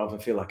club rather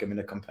than feel like I'm in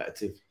a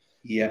competitive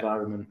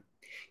environment.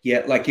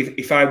 Yeah, like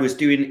if I was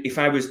doing,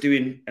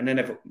 and then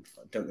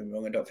don't get me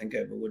wrong, I don't think I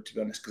ever would, to be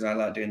honest, because I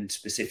like doing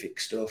specific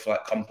stuff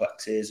like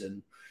complexes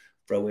and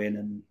throwing,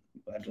 and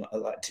I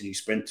like to do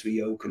sprints with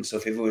yoke and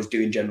stuff if I was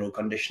doing general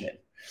conditioning.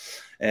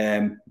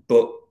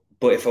 But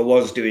if I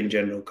was doing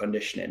general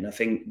conditioning, I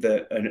think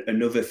that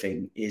another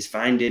thing is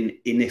finding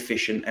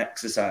inefficient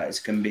exercise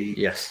can be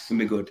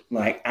good.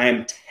 Like I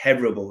am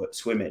terrible at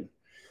swimming.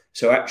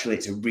 So actually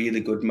it's a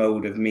really good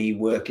mode of me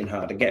working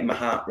hard and getting my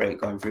heart rate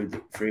going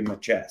through my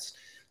chest,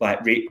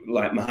 like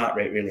my heart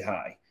rate really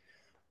high.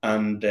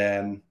 And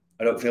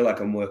I don't feel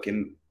like I'm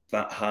working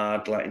that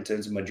hard, like in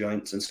terms of my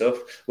joints and stuff.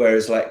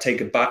 Whereas like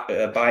take a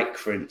bike,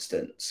 for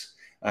instance,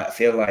 I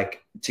feel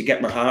like to get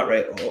my heart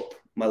rate up,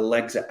 my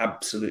legs are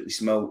absolutely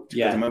smoked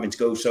because I'm having to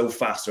go so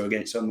fast or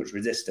against so much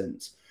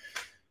resistance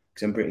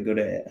because I'm pretty good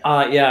at it.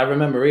 I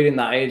remember reading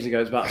that ages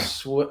ago. It's about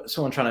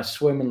someone trying to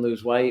swim and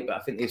lose weight, but I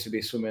think they used to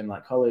be swimming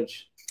like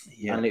college.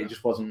 Yeah. And it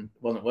just wasn't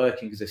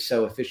working because they're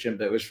so efficient.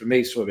 But it was for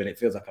me swimming, it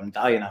feels like I'm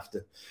dying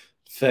after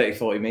 30,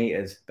 40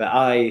 meters. But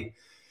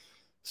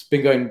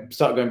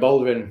started going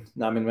bouldering.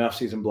 Now I'm in my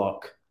off-season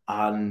block,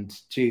 and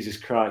Jesus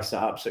Christ,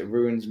 that absolutely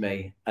ruins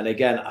me. And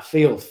again, I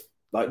feel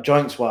like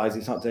joints-wise,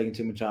 it's not taking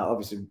too much out.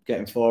 Obviously,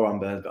 getting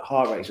forearm burns, but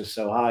heart rate is just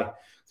so high.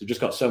 I've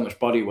just got so much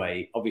body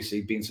weight,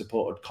 obviously being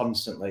supported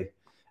constantly,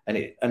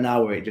 and an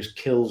hour it just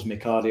kills me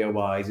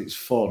cardio-wise. It's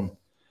fun,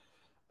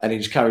 and it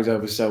just carries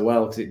over so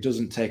well because it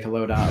doesn't take a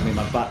load out of me.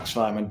 My back's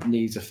fine, my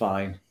knees are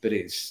fine, but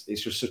it's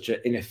just such an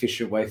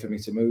inefficient way for me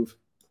to move.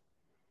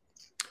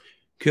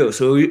 Cool.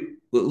 So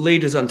we'll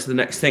lead us on to the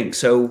next thing.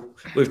 So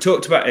we've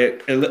talked about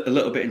it a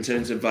little bit in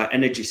terms of like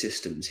energy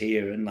systems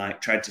here, and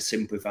like tried to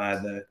simplify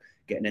the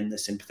getting in the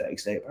sympathetic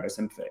state,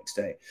 parasympathetic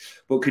state.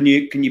 But can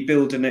you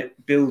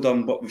build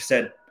on what we've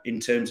said in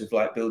terms of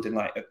like building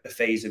like a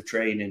phase of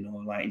training,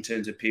 or like in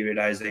terms of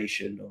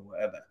periodization or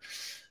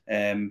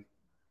whatever?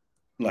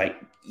 Like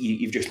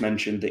you've just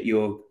mentioned that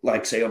you're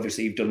like, say,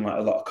 obviously you've done like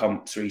a lot of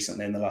comps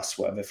recently in the last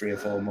 3 or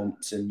 4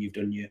 months, and you've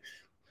done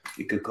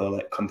you could call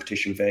it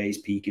competition phase,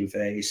 peaking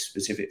phase,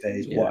 specific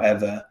phase,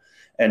 whatever.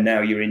 And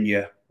now you're in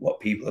your, what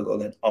people are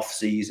calling off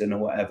season or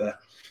whatever.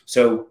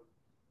 So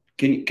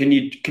can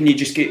you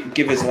just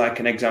give us like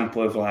an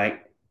example of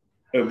like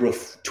a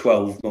rough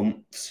 12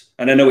 months?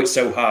 And I know it's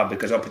so hard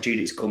because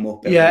opportunities come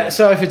up.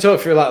 So if we talk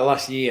through like the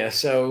last year,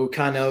 so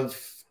kind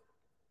of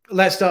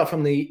let's start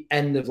from the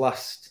end of the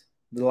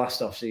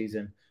last off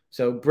season.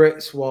 So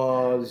Brits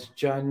was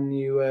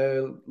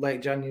January,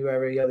 late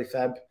January, early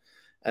Feb.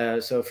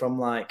 So from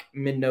like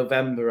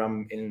mid-November,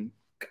 I'm in.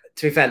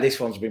 To be fair, this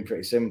one's been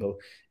pretty simple.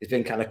 It's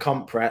been kind of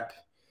comp prep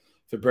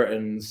for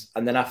Britons,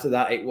 and then after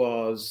that, it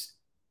was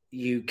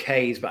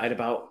UK's, but I had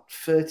about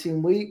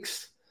 13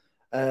 weeks.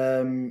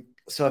 So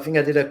I think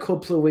I did a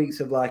couple of weeks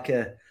of like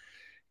a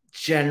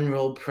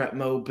general prep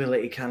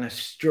mobility kind of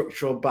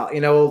structural back,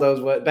 all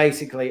those work.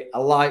 Basically,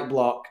 a light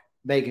block,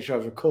 making sure I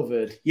was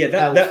recovered. Yeah,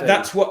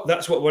 that's what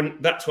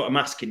I'm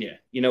asking you.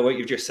 You know what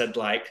you've just said,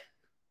 like.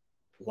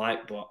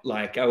 Light block,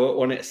 like I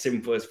want it as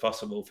simple as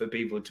possible for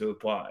people to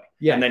apply,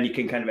 and then you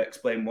can kind of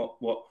explain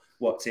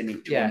what's in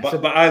each one.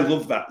 But I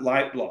love that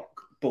light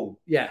block. Boom.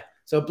 Yeah.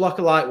 So block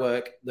of light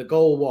work. The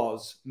goal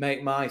was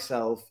make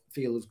myself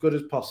feel as good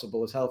as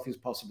possible, as healthy as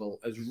possible,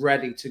 as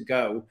ready to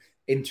go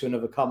into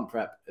another comp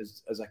prep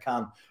as I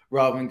can,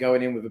 rather than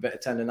going in with a bit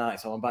of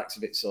tendonitis or my back's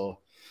a bit sore.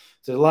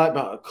 So like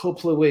about a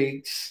couple of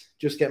weeks,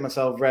 just get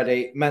myself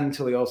ready.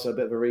 Mentally also a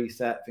bit of a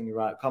reset, thinking,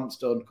 right, comp's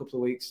done, a couple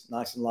of weeks,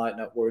 nice and light,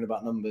 not worrying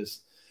about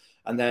numbers.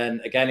 And then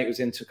again, it was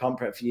into comp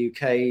prep for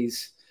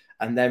UK's.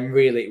 And then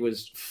really it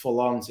was full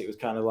on. So it was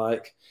kind of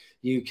like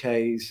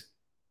UK's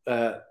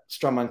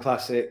Strongman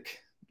Classic,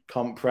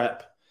 comp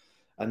prep.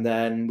 And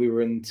then we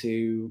were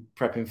into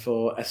prepping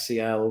for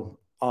SCL,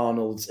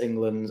 Arnold's,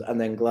 England,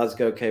 and then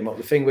Glasgow came up.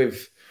 The thing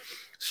with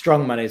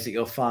Strongman is that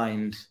you'll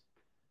find,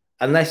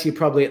 unless you're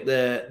probably at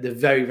the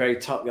very, very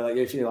top, like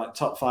if you're like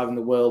top 5 in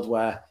the world,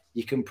 where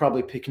you can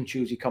probably pick and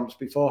choose your comps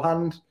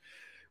beforehand.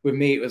 With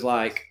me, it was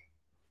like,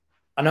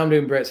 I know I'm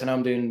doing Brits and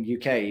I'm doing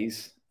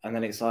UK's, and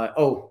then it's like,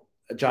 oh,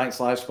 a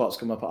Giants live spot's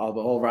come up at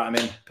Albert Hall, right, I'm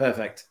in,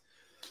 perfect.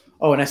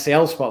 Oh, an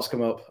SCL spot's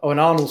come up. Oh, an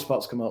Arnold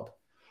spot's come up.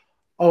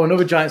 Oh,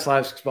 another giant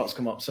live spot's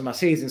come up. So my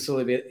season's still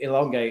a bit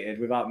elongated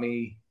without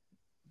me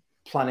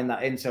planning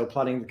that in. So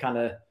planning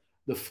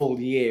the full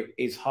year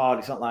is hard.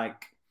 It's not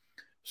like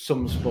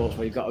some sports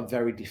where you've got a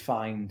very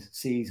defined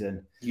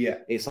season. Yeah.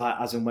 It's like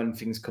as and when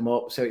things come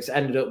up. So it's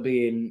ended up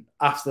being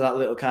after that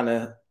little kind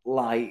of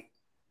light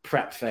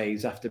prep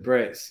phase after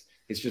Brits,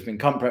 it's just been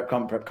comp prep.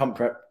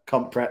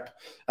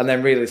 And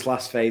then really this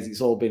last phase,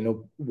 it's all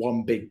been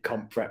one big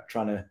comp prep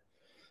trying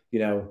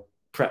to,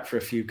 prep for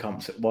a few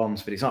comps at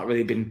once, but it's not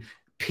really been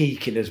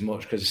peaking as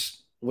much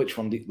because which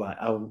one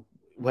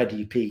where do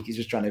you peak? He's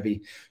just trying to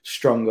be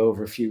strong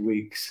over a few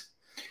weeks.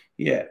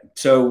 Yeah.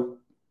 So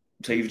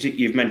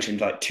you've mentioned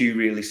like two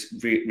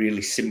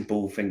really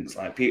simple things.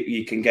 Like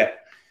people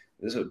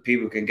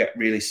can get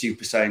really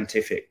super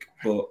scientific,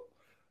 but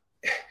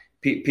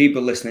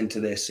people listening to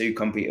this who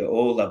compete at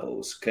all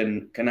levels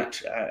can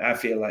actually, I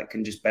feel like,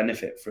 can just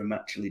benefit from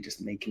actually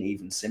just making it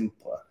even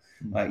simpler.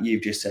 Mm-hmm. Like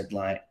you've just said,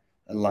 like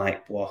a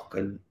light block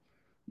and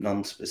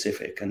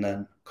non-specific, and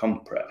then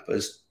comp prep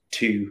as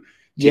two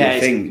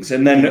things,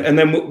 and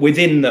then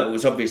within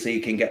those, obviously,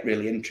 you can get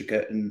really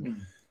intricate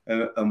and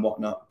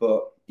whatnot.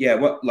 But yeah,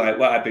 what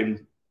I've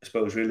been, I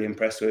suppose, really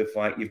impressed with,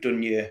 like you've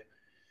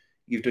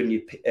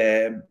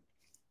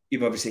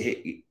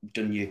obviously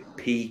done your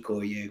peak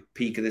or your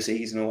peak of the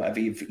season or whatever.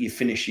 You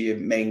finish your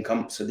main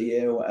comps of the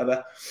year or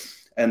whatever,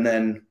 and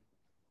then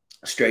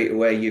straight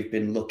away you've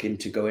been looking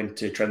to go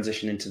into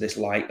transition into this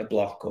lighter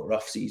block or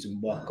off-season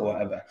block or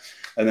whatever.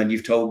 And then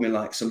you've told me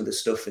like some of the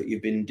stuff that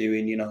you've been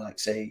doing, like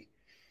say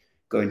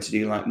going to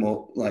do like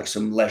more like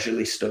some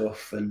leisurely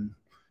stuff and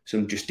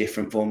some just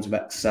different forms of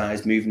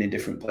exercise, moving in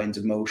different planes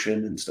of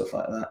motion and stuff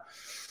like that.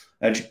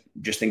 I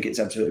just think it's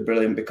absolutely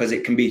brilliant because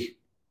it can be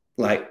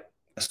like,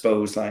 I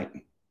suppose,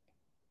 like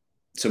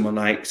someone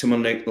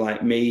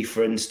like me,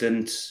 for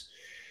instance,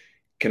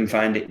 can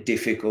find it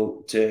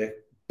difficult to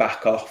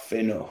back off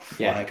enough.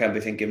 Yeah. Like I'd be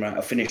thinking, right,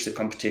 I'll finish the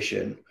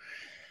competition.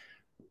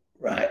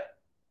 Right.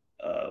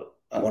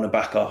 I want to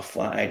back off,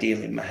 like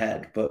ideally in my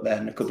head, but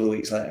then a couple of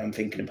weeks later, I'm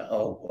thinking about,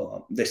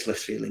 well, this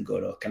lift's feeling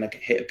good, or can I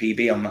hit a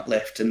PB on that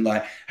lift? And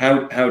like,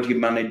 how do you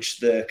manage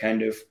the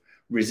kind of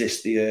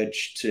resist the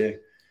urge to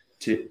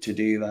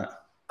do that?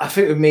 I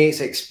think with me,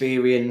 it's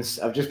experience.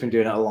 I've just been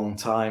doing it a long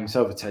time. It's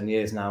over 10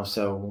 years now.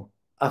 So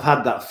I've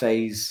had that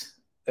phase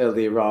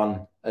earlier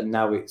on, and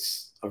now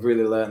I've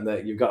really learned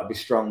that you've got to be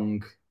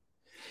strong.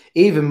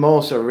 Even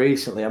more so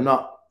recently, I'm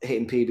not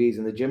hitting PBs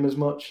in the gym as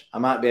much. I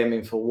might be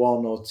aiming for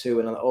one or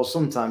two, or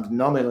sometimes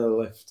none in a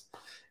lift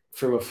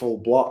through a full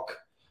block,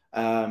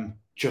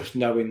 just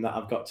knowing that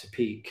I've got to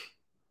peak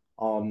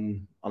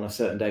on a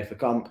certain day for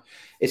comp.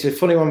 It's a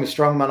funny one with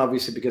strongman,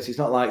 obviously, because it's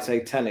not like,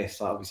 say,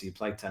 tennis. Like, obviously, you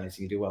play tennis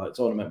and you do well at a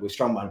tournament. With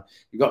strongman,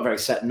 you've got very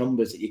set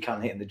numbers that you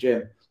can hit in the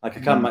gym. Like, I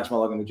can match my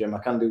log in the gym. I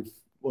can do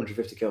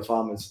 150 kilo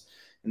farmers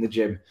in the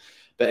gym.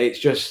 But it's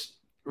just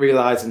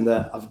realizing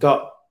that I've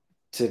got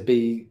to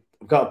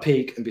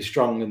peak and be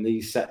strong in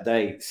these set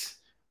dates.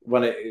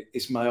 When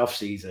it's my off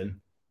season,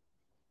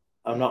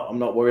 I'm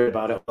not worried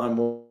about it. I'm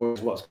worried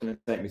what's going to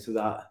take me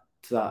to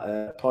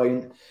that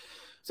point.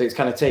 So it's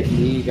kind of taking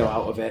the ego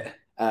out of it.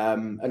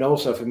 And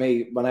also for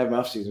me, when I have my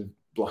off-season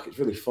block, it's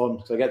really fun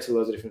because I get to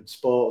loads of different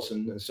sports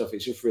and stuff.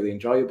 It's just really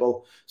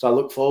enjoyable. So I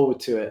look forward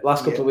to it.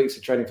 Last couple of weeks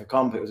of training for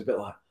comp, it was a bit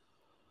like,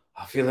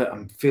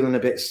 I'm feeling a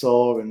bit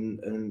sore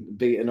and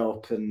beaten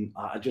up, and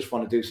I just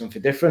want to do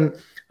something different.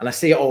 And I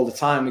see it all the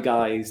time with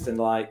guys and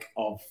like,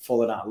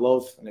 falling out of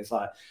love. And it's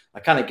like, I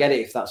kind of get it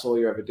if that's all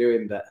you're ever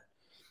doing, but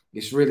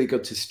it's really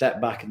good to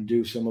step back and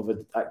do some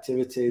other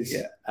activities.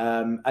 Yeah.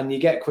 And you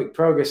get quick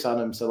progress on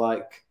them. So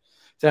like,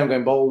 say I'm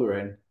going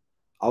bouldering,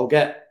 I'll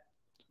get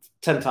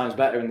 10 times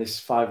better in this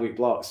 5 week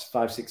blocks,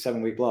 5, 6,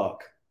 7 week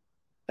block.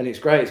 And it's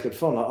great. It's good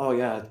fun. Like, oh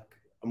yeah,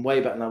 I'm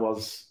way better than I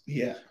was.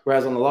 Yeah.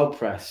 Whereas on the log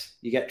press,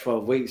 you get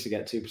 12 weeks to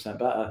get 2%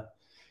 better.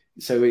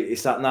 So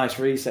it's that nice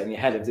reset in your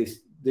head of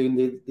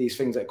doing these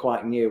things that are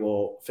quite new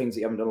or things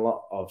that you haven't done a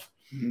lot of.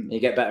 And you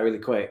get better really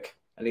quick.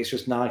 And it's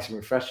just nice and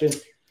refreshing.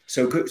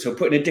 So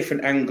putting a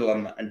different angle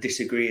on that and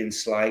disagreeing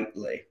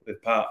slightly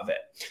with part of it.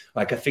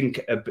 Like I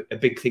think a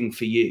big thing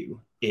for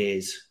you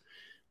is,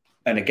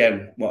 and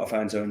again, what I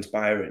find so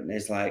inspiring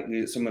is like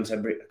someone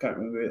said, I can't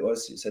remember who it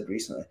was, it said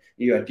recently,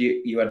 you had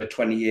a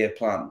 20-year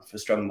plan for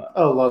strongman.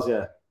 Oh, it was,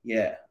 yeah.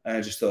 Yeah. And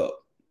I just thought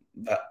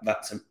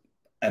that's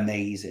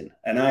amazing.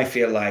 And I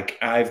feel like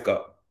I've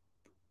got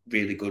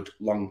really good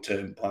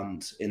long-term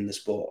plans in the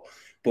sport,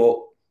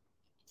 but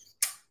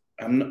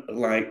I'm not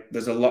like,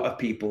 there's a lot of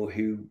people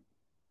who,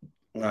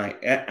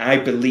 like, I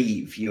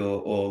believe you're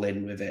all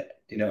in with it.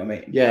 You know what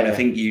I mean? Yeah. And I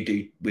think you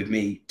do with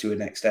me to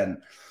an extent.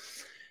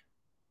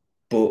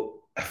 But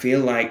I feel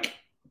like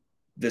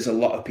there's a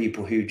lot of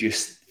people who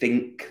just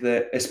think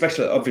that,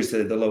 especially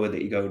obviously the lower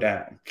that you go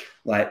down,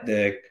 like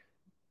they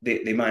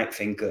might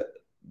think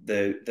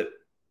that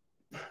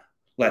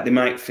like they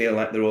might feel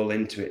like they're all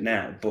into it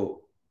now, but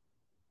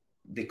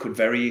they could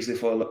very easily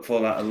fall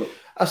out of luck.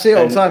 I see it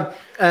all the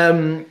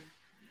time.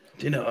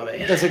 Do you know what I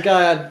mean? There's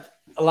a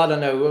lad I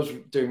know who was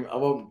doing, I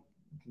won't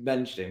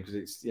mention him because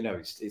it's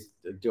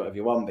do whatever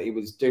you want, but he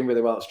was doing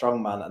really well at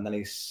strongman, and then he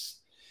was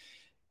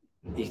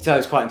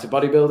quite into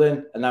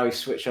bodybuilding, and now he's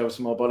switched over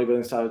to more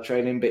bodybuilding style of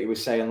training. But he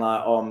was saying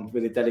like, "Oh, I'm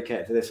really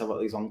dedicated to this. I've got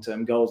these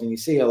long-term goals," and you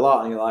see a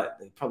lot, and you're like,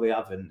 "They probably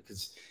haven't,"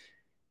 because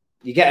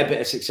you get a bit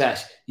of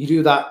success. You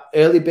do that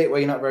early bit where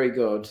you're not very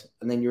good,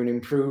 and then you're an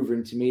improver,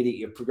 intermediate.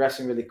 You're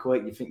progressing really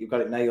quick. You think you've got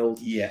it nailed.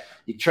 Yeah.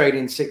 You're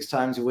training 6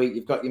 times a week.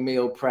 You've got your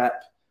meal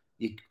prep.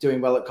 You're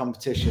doing well at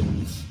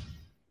competitions,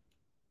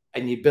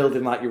 and you're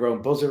building like your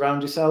own buzz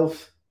around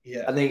yourself.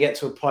 Yeah. And then you get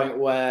to a point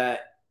where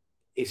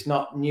it's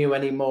not new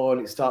anymore,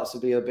 and it starts to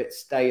be a bit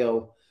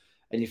stale.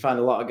 And you find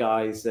a lot of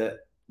guys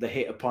that they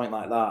hit a point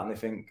like that,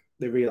 and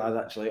they realize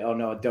actually, oh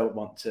no, I don't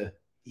want to.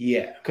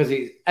 Yeah. Because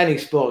any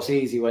sport's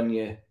easy when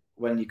you're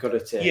good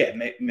at it.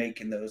 Yeah,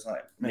 making those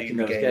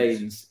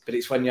gains. But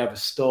it's when you have a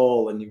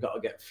stall and you've got to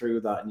get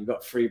through that, and you've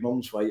got 3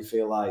 months where you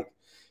feel like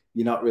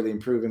you're not really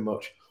improving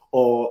much.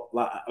 Or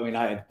like, I mean,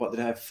 I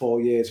had 4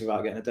 years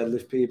without getting a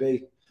deadlift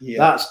PB. Yeah.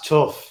 That's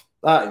tough.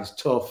 That is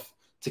tough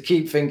to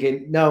keep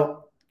thinking,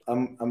 no,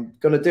 I'm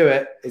going to do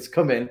it. It's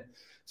coming.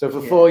 So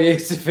for 4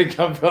 years to think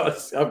I've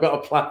got a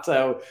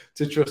plateau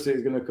to trust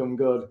it's going to come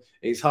good,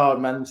 it's hard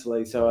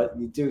mentally. So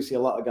you do see a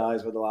lot of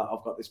guys where they're like,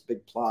 I've got this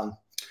big plan.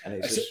 And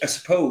it's I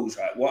suppose,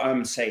 right, what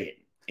I'm saying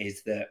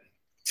is that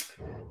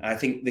I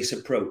think this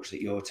approach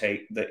that you're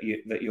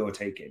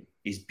taking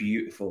is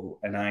beautiful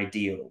and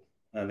ideal.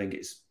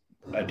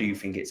 I do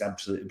think it's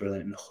absolutely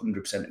brilliant and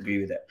 100% agree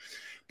with it.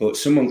 But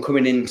someone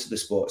coming into the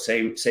sport,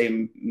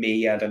 say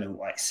me, I don't know,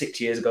 like 6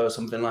 years ago or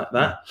something like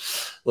that,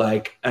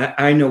 like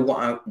I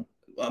know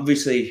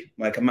obviously,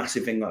 like a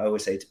massive thing that I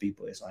always say to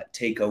people is like,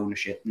 take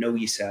ownership, know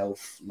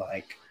yourself,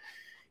 like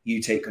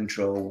you take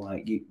control,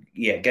 like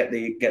get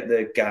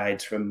the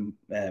guides from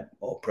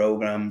or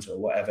programs or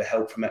whatever,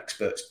 help from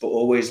experts, but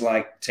always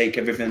like take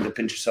everything with a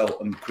pinch of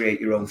salt and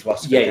create your own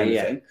philosophy kind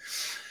of thing.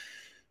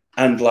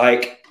 And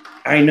like,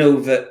 I know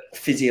that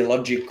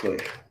physiologically,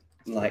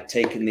 like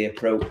taking the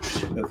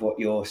approach of what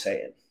you're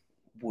saying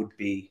would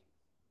be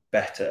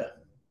better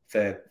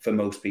for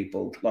most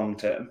people long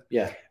term.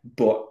 Yeah.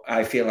 But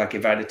I feel like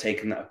if I'd have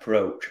taken that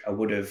approach, I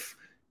would have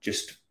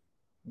just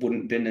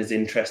wouldn't been as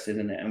interested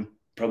in it and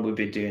probably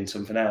be doing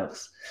something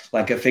else.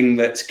 Like a thing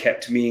that's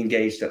kept me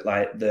engaged at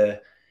like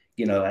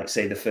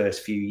say the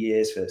first 5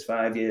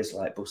 years,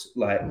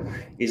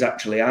 is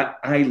actually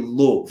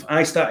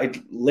I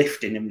started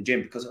lifting in the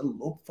gym because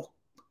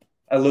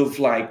I love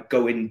like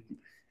going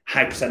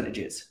high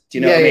percentages. Do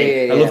you know what I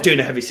mean? I love doing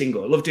a heavy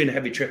single. I love doing a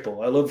heavy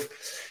triple. I love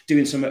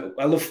doing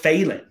I love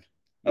failing.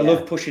 I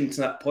love pushing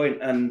to that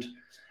point. And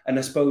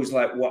I suppose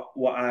like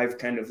what I've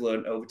kind of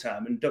learned over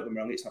time, and don't get me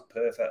wrong, it's not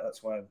perfect.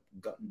 That's why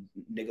I've got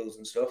niggles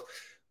and stuff.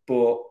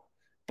 But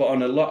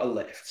on a lot of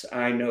lifts,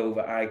 I know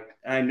that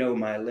I know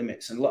my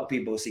limits. And a lot of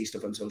people see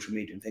stuff on social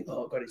media and think,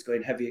 oh God, it's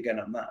going heavy again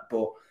on that.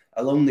 But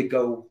I'll only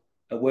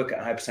work at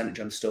a high percentage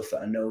on stuff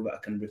that I know that I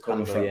can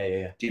recover from.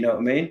 Do you know what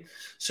I mean?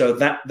 So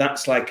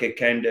that's like a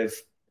kind of,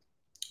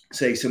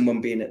 say, someone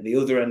being at the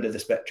other end of the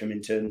spectrum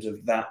in terms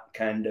of that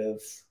kind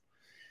of,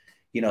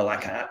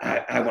 like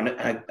I want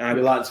to.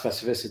 You like the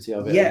specificity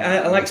of it.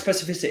 Yeah, I like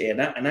specificity,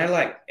 and I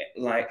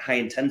like high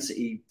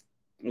intensity,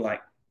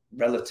 like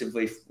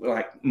relatively,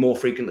 like more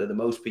frequently than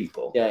most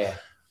people. Yeah.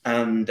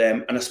 And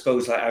I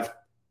suppose like I've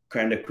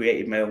kind of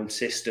created my own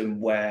system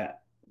where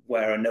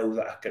I know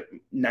that I can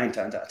 9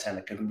 times out of 10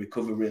 I can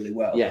recover really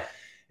well. Yeah.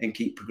 And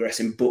keep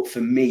progressing. But for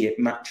me, it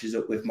matches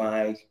up with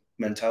my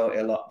mentality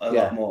a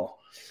lot more,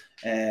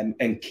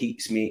 and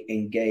keeps me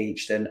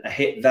engaged. And I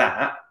hit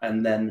that,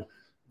 and then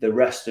the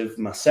rest of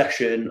my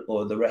session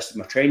or the rest of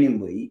my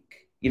training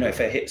week, if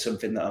I hit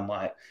something that I'm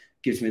like,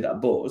 gives me that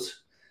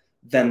buzz,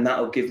 then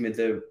that'll give me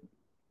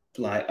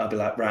I'll be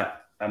like, right,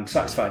 I'm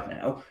satisfied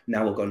now.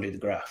 Now we'll go and do the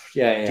graft.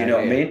 Do you know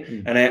what I mean?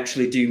 Mm. And I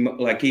actually do,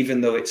 like,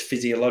 even though it's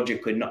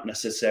physiologically not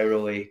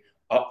necessarily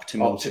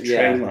optimal to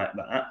train like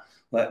that,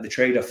 like the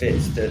trade-off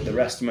is the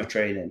rest of my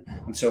training,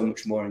 I'm so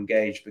much more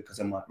engaged because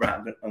I'm like, right,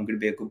 I'm going to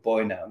be a good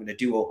boy now. I'm going to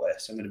do all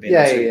this. I'm going to be an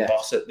absolute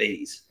boss at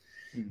these.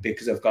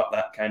 Because I've got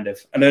that kind of,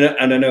 and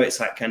I know it's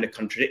like kind of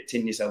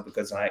contradicting yourself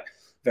because like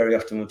very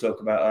often we'll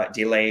talk about like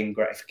delaying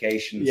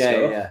gratification and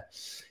stuff. Yeah.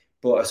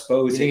 But I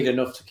suppose you need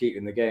enough to keep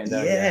in the game,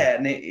 don't you? Yeah,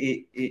 and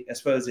I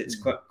suppose it's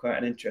quite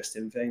an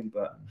interesting thing.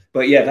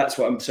 But yeah, that's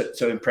what I'm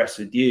so impressed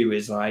with you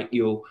is like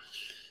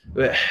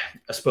I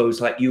suppose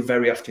like you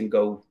very often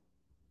go.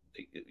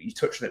 You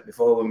touched on it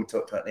before when we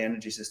talked about the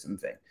energy system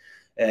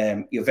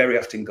thing. You very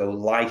often go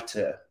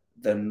lighter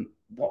than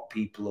what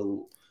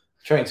people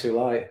train too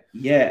light.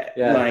 Yeah.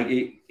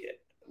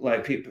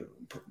 Like people.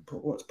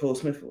 What's Paul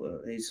Smith?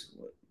 He's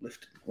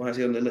lifting. Why is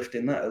he only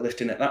lifting that?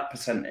 Lifting at that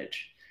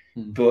percentage.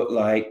 But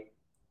like,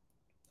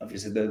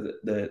 obviously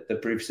the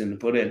proof's in the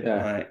pudding.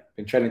 Yeah. Like,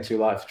 been training too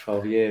light for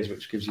 12 years,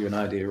 which gives you an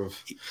idea of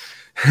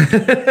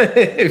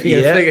if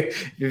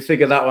you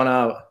figure that one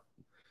out.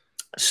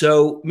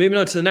 So moving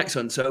on to the next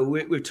one. So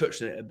we've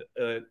touched on it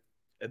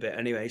a bit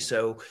anyway.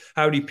 So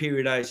how do you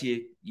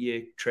periodize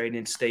your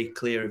training to stay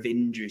clear of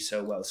injury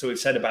so well? So we've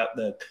said about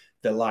the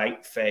the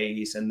light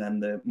phase and then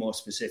the more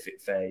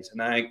specific phase.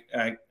 And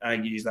I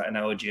use that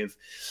analogy of,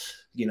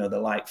 the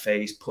light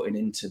phase putting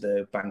into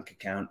the bank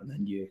account, and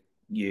then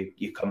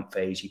your comp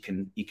phase you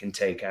can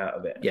take out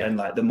of it. Yeah. And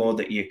like the more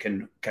that you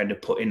can kind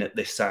of put in at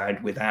this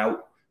side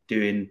without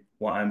doing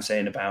what I'm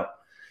saying about,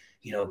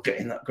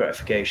 getting that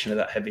gratification of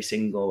that heavy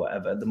single or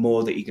whatever, the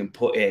more that you can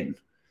put in,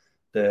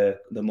 the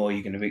more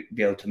you're going to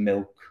be able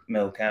to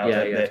milk out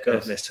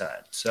at this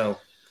side. So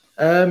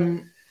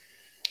I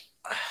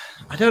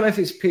don't know if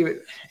it's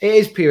period. It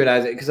is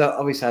periodizing, because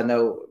obviously I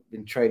know, I've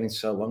been training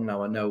so long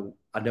now. I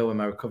know where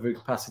my recovery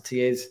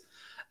capacity is.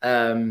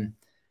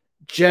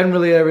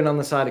 Generally erring on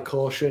the side of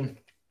caution.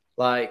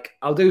 Like,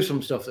 I'll do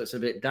some stuff that's a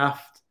bit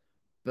daft,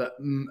 but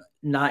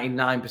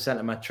 99%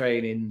 of my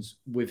training's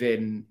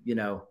within,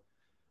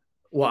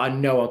 what I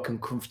know I can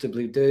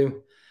comfortably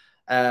do.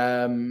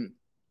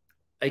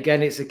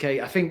 Again, it's a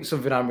case. I think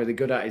something I'm really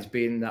good at is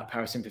being in that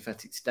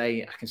parasympathetic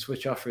state. I can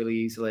switch off really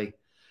easily,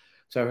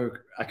 so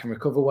I can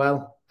recover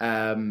well,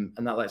 and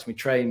that lets me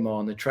train more.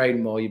 And the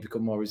train more, you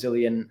become more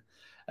resilient.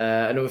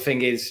 Another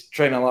thing is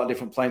training a lot of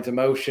different planes of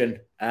motion.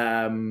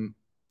 I'm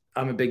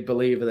a big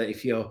believer that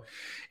if you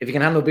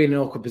can handle being in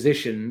awkward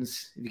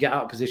positions, if you get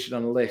out of position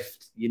on a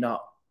lift, you're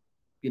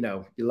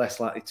less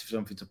likely to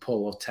something to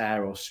pull or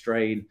tear or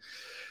strain.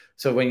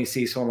 So when you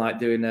see someone like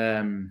doing,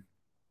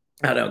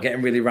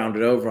 getting really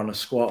rounded over on a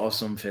squat or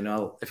something,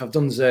 if I've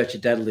done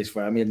Zercher deadlifts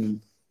where I'm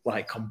in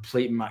like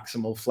complete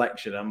maximal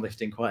flexion, I'm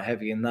lifting quite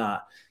heavy in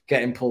that,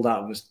 getting pulled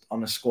out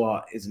on a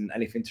squat isn't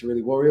anything to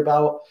really worry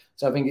about.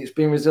 So I think it's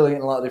being resilient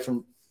in a lot of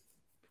different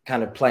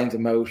kind of planes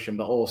of motion,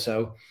 but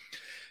also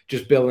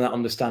just building that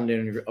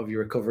understanding of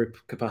your recovery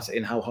capacity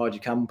and how hard you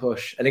can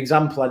push. An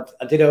example,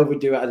 I did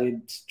overdo it. I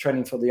did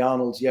training for the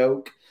Arnold's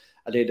yoke.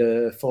 I did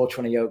a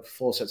 420 yoke,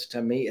 4 sets of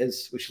 10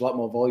 meters, which is a lot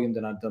more volume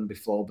than I'd done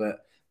before.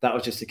 But that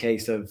was just a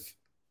case of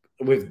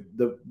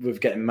with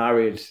getting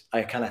married,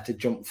 I kind of had to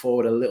jump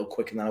forward a little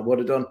quicker than I would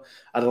have done.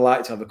 I'd have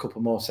liked to have a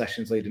couple more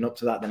sessions leading up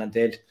to that than I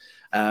did.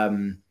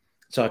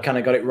 So I kind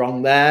of got it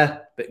wrong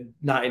there, but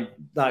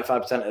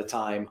 95% of the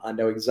time, I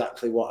know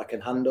exactly what I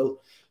can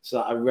handle. So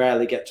that I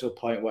rarely get to a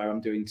point where I'm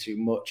doing too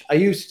much. I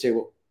used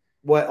to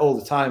all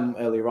the time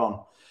earlier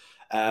on.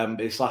 But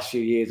this last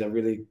few years, I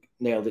really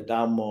nailed it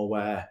down more,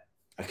 where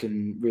I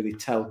can really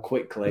tell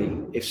quickly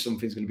if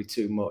something's going to be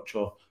too much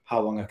or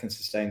how long I can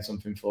sustain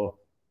something for.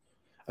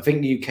 I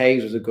think the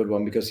UK's was a good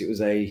one because it was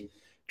a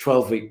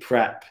 12-week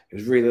prep. It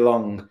was really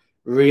long,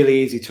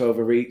 really easy to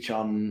overreach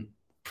on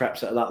preps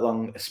that are that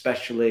long,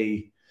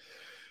 especially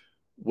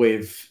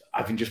with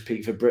having just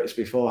peaked for Brits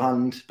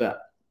beforehand.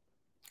 But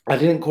I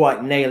didn't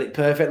quite nail it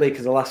perfectly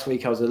because the last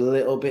week I was a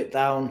little bit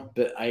down,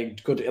 but I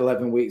had good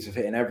 11 weeks of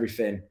hitting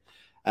everything.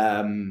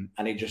 And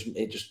I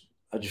just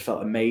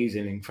felt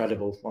amazing,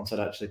 incredible once I'd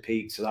actually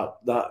peaked. So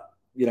that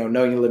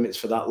knowing your limits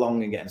for that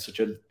long and getting such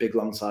a big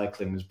long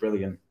cycling was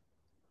brilliant.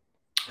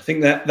 I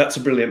think that's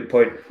a brilliant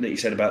point that you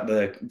said about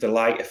the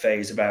lighter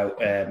phase, about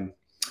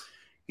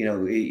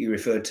you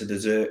referred to the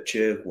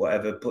Zercher,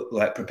 whatever,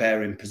 like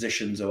preparing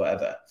positions or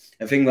whatever.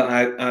 A thing that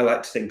I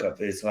like to think of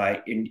is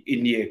like in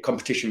your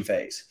competition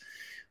phase,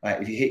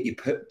 like if you hit your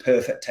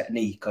perfect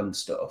technique on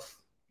stuff,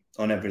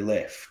 on every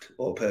lift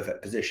or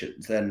perfect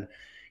positions, then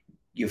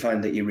you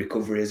find that your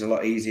recovery is a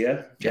lot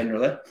easier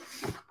generally.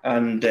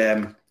 And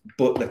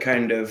but the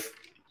kind of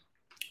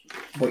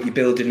what you're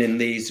building in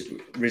these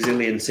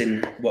resilience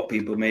in what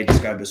people may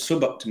describe as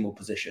suboptimal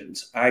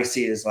positions, I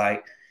see as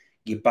like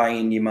you're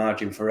buying your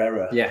margin for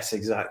error. Yes,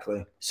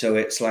 exactly. So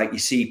it's like you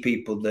see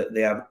people that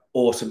they have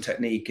awesome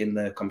technique in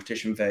the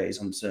competition phase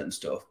on certain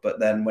stuff, but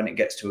then when it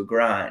gets to a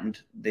grind,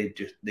 they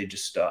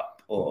just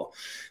stop or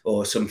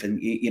something.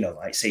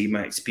 Like say you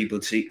might see people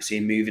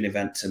see moving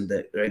events and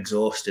they're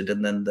exhausted,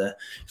 and then the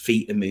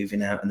feet are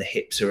moving out and the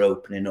hips are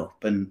opening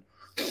up, and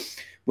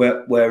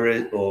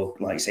or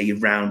like say you're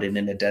rounding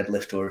in a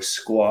deadlift or a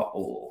squat,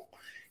 or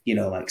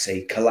like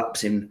say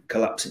collapsing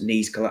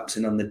knees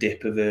collapsing on the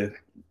dip of a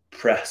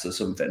press or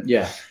something.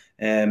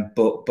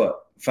 But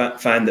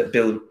find that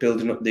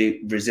building up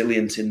the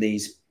resilience in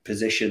these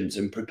positions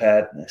and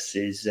preparedness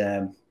is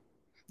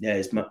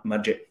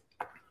magic.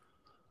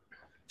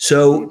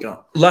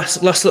 So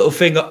last little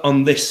thing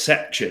on this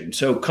section.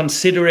 So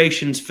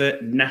considerations for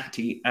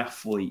natty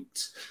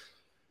athletes.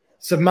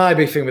 So my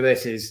big thing with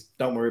this is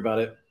don't worry about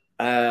it.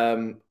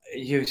 I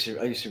used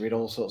to read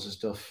all sorts of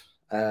stuff,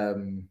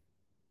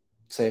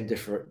 saying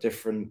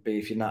different. Be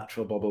if you're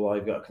natural, blah blah blah.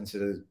 You've got to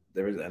consider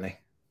there isn't any.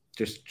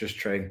 Just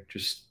train.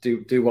 Just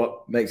do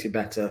what makes you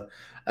better.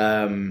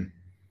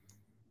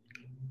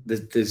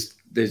 There's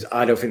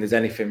I don't think there's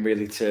anything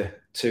really to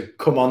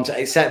come on to,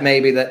 except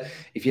maybe that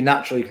if you're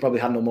natural, you can probably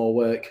handle more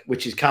work,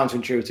 which is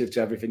counterintuitive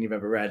to everything you've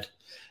ever read.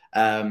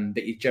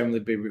 But you'd generally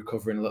be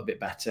recovering a little bit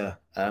better.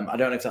 I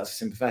don't know if that's a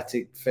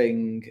sympathetic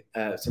thing,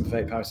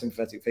 sympathetic,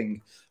 parasympathetic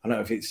thing. I don't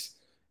know if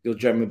you'll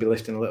generally be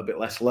lifting a little bit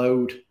less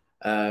load.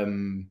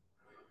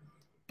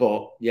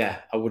 But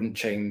yeah, I wouldn't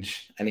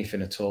change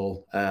anything at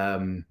all.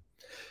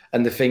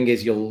 And the thing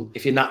is,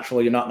 if you're natural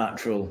or you're not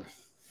natural,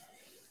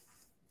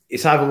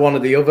 it's either one or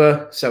the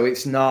other. So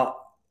it's not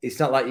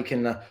like you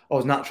can, I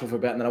was natural for a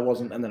bit and then I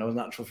wasn't, and then I was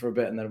natural for a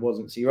bit and then I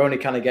wasn't. So you're only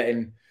kind of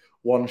getting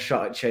one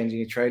shot at changing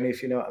your training,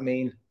 if you know what I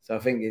mean. So I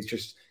think it's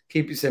just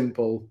keep it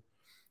simple.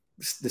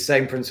 The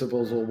same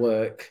principles will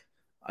work.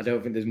 I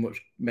don't think there's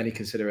many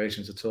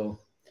considerations at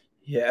all.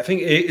 Yeah, I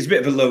think it's a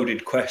bit of a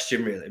loaded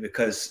question, really,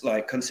 because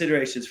like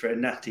considerations for a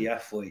natty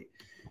athlete,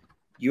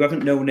 you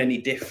haven't known any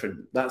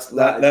different. That's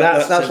what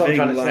I'm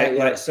trying to say.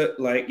 Yeah.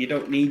 Like you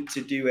don't need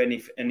to do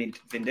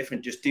anything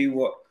different. Just do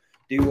what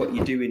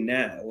you're doing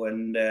now,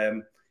 and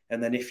then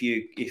if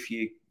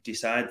you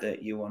decide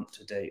that you want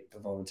to take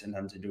performance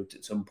enhancing drugs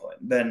at some point,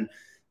 then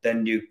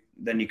you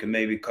can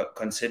maybe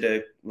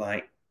consider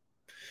like.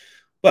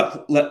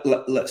 Well,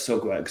 let's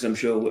talk about it because I'm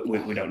sure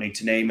we don't need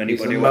to name anybody.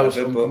 It's the most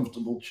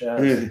uncomfortable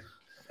chairs I've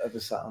ever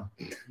sat on.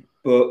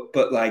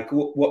 But like,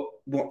 what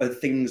are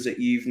things that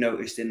you've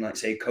noticed in, like,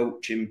 say,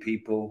 coaching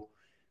people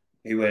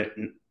who are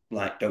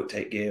like don't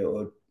take gear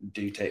or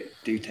do take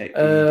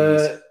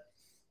PEDs?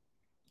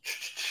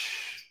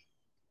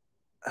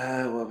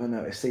 What have I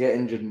noticed? They get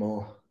injured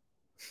more.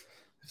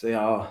 If they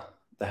are,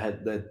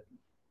 they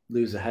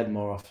lose their head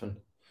more often.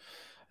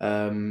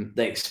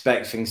 They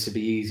expect things to be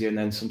easier, and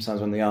then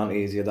sometimes when they aren't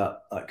easier,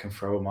 that can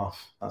throw them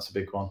off. That's a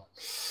big one.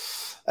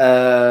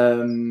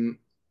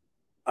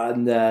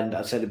 And then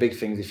I'd say the big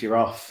thing is if you're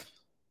off,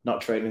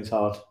 not training as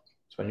hard as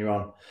when you're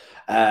on.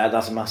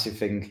 That's a massive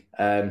thing.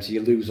 So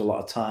you lose a lot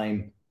of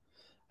time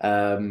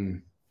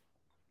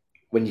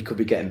when you could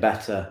be getting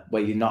better,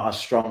 where you're not as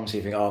strong. So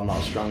you think, I'm not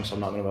as strong, so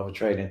I'm not going to bother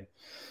training.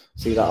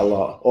 See that a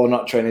lot. Or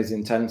not training as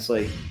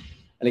intensely.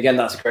 And again,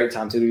 that's a great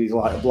time to do these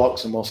lighter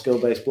blocks and more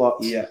skill-based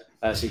blocks. Yeah.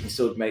 So you can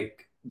still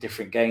make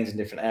different gains in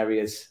different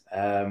areas.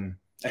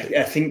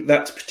 I think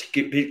that's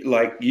particularly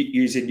like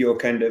using your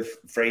kind of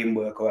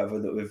framework or whatever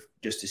that we've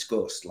just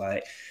discussed.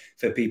 Like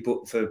for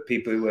people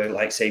who are,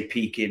 like, say,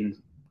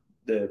 peaking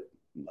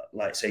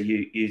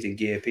using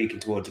gear,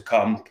 peaking towards a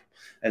comp,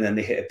 and then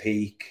they hit a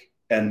peak,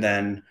 and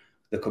then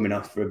they're coming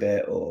off for a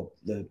bit, or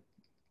they're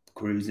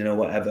cruising or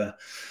whatever.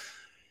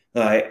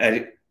 Like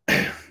I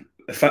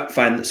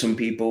find that some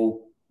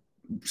people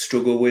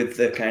struggle with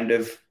the kind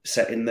of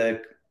setting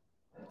the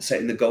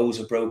goals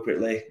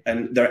appropriately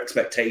and their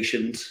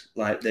expectations,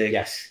 like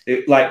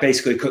like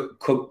basically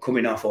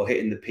coming off or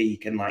hitting the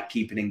peak and like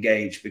keeping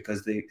engaged,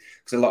 because a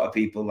lot of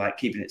people, like,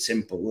 keeping it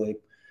simple, they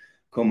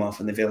come off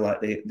and they feel like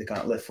they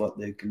can't lift what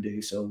they can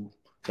do. So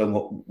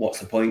what's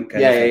the point?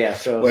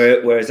 Sure.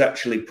 Whereas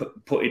actually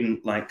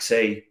putting, like,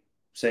 say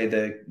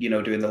the,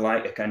 doing the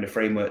lighter kind of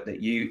framework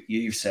that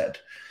you've said,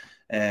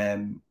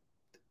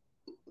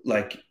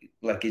 like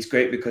it's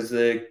great because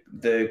they're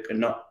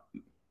not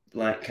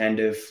like kind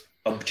of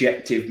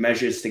objective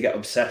measures to get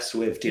obsessed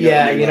with.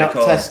 You're not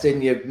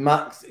testing your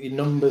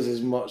numbers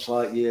as much,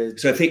 like you.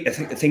 So I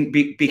think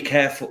be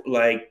careful,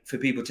 like for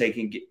people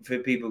taking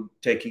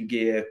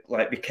gear,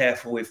 like be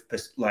careful with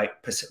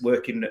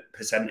working at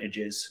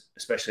percentages,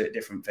 especially at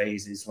different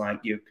phases.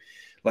 Like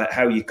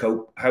how you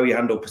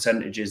handle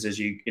percentages as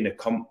you in a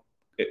comp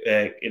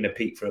in a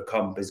peak for a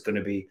comp is going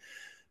to be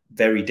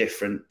very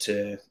different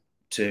to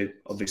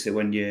obviously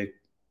when you're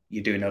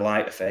doing a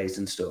lighter phase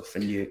and stuff.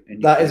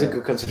 That is a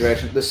good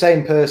consideration. The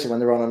same person when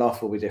they're on and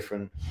off will be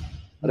different.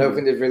 I don't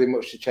think there's really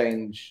much to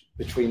change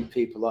between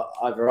people that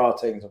either are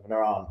taking something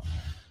or aren't.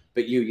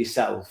 But you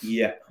yourself,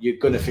 you're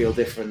going to feel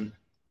different.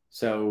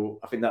 So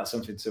I think that's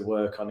something to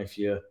work on.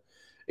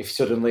 If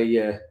suddenly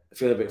you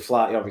feel a bit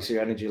flat, obviously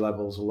your energy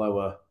levels are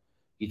lower.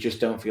 You just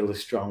don't feel as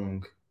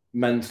strong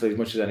mentally as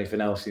much as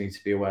anything else. You need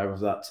to be aware of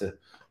that to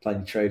plan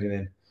your training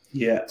in.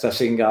 Yeah. So I've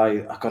seen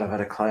I've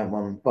had a client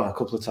a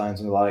couple of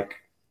times, and they're like,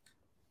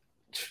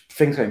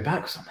 things going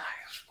back. So I'm like,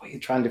 what are you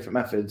trying different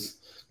methods?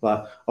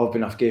 Like, I've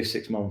been off gear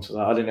 6 months.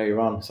 Like, I didn't know you're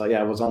on. So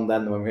yeah, I was on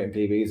then when we were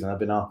hitting PBs, and I've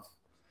been off.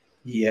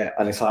 Yeah.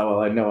 And it's like,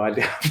 well, I had no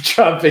idea. I'm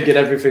trying to figure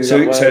everything. So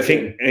I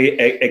think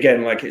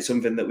again, like, it's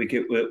something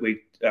that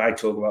I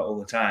talk about all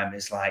the time.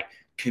 It's like,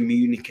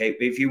 communicate.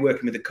 If you're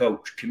working with a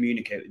coach,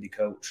 communicate with your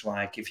coach.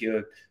 Like, if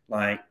you're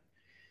like,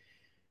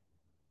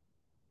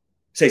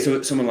 say,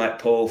 so someone like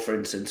Paul, for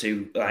instance,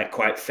 who, like,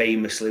 quite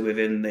famously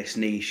within this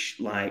niche,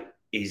 like,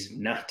 is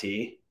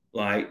natty.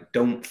 Like,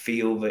 don't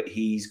feel that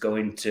he's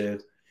going to,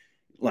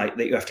 like,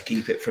 that you have to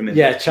keep it from him.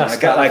 Yeah, I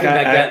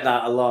get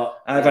that a lot.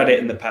 I've had it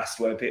in the past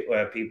where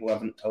people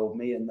haven't told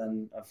me, and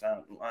then I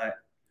found, like,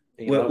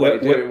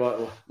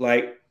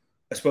 like,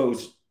 I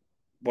suppose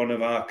one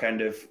of our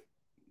kind of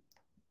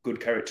good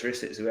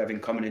characteristics that we have in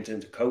common in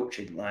terms of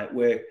coaching, like,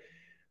 we're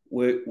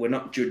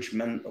not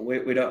judgmental.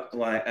 We don't,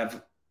 like,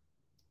 have,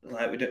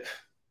 like, we don't,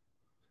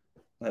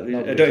 like,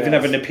 I don't even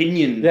have an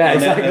opinion. Yeah,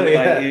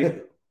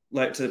 exactly.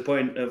 Like, to the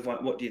point of,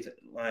 like, what do you think?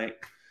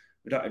 Like,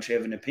 we don't actually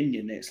have an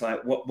opinion. It's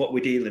like what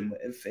we're dealing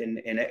with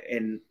in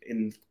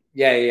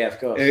of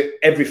course,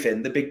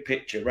 everything, the big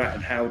picture, right?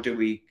 And how do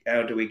we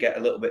get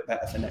a little bit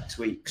better for next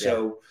week? Yeah.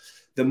 So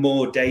the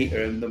more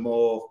data and the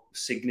more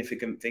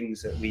significant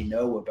things that we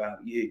know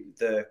about you,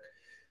 the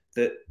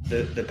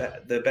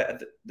the better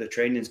the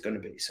training's going to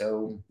be.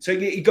 So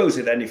it goes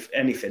with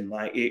anything,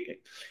 like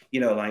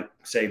like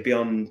say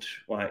beyond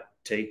like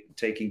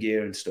taking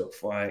gear and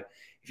stuff. Like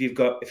if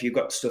you've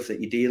got stuff that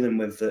you're dealing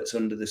with that's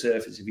under the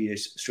surface, if you're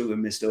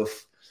struggling with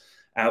stuff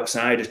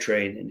outside of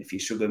training, if you're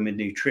struggling with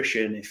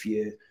nutrition, if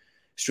you're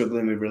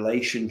struggling with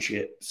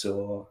relationships,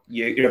 or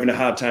you're having a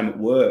hard time at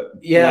work,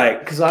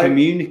 because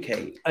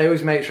communicate. I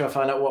always make sure I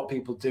find out what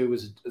people do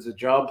as a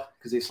job,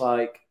 because it's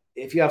like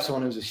if you have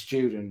someone who's a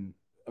student,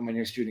 and when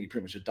you're a student, you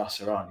pretty much a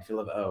dasser around. If you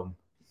live at home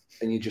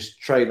and you just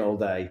train all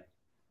day,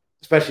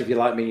 especially if you're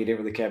like me, you didn't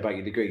really care about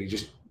your degree. You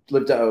just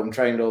lived at home,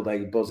 trained all day,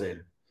 you're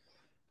buzzing.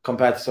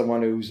 Compared to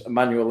someone who's a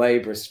manual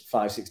labourer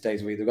 5-6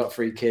 days a week, they've got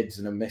 3 kids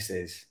and a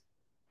missus.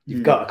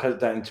 You've got to cut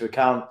that into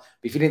account. But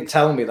if you didn't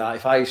tell me that,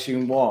 if I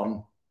assume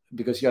one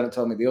because you hadn't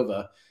told me the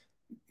other,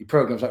 your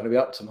program's not going to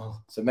be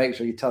optimal. So make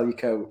sure you tell your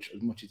coach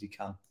as much as you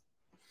can.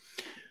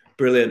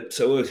 Brilliant.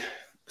 So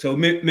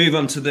move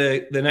on to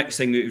the next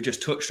thing that we've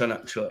just touched on,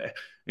 actually.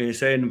 You're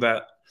saying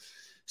about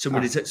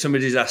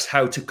somebody's asked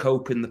how to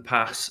cope in the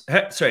past.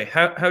 How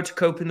to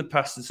cope in the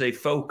past and stay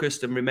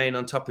focused and remain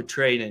on top of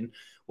training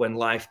when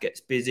life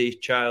gets busy,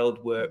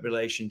 child, work,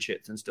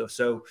 relationships and stuff.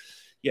 So,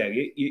 yeah,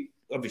 you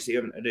obviously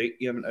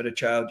you haven't had a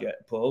child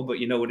yet, Paul, but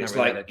you know what it's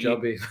like. A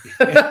job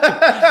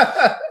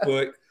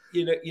but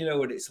you know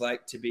what it's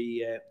like to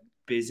be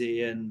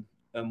busy and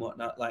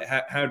whatnot. Like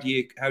how do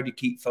you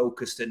keep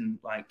focused and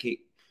like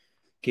keep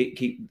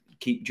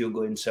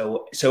juggling?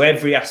 So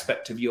every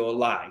aspect of your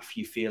life,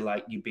 you feel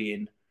like you're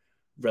being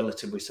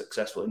relatively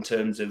successful in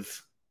terms of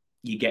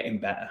you getting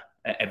better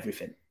at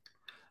everything.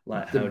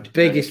 Like the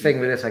biggest thing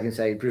with this, I can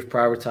say, just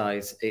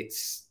prioritize.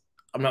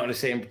 I'm not going to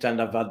sit and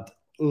pretend I've had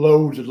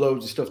loads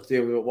of stuff to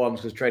deal with at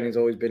once, because training's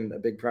always been a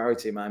big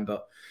priority of mine,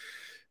 but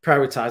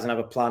prioritize and have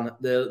a plan.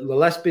 The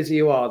less busy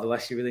you are, the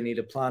less you really need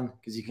a plan,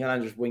 because you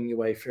can just wing your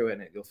way through it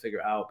and you'll figure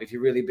it out. But if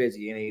you're really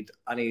busy,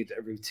 I need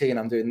a routine.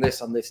 I'm doing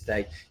this on this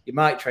day. You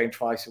might train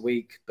twice a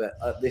week, but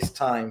at this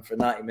time for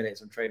 90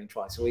 minutes, I'm training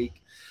twice a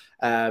week.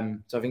 So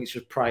I think it's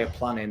just prior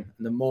planning.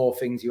 And the more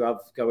things you have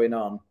going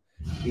on,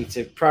 you need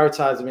to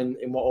prioritize them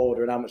in what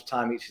order and how much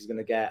time each is going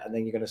to get. And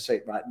then you're going to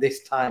say, right,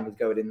 this time is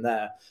going in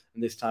there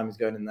and this time is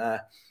going in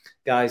there.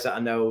 Guys that I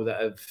know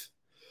that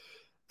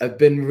have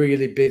been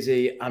really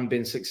busy and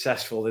been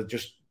successful,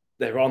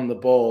 they're on the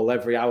ball.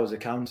 Every hour's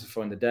accounted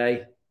for in the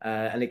day.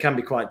 And it can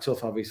be quite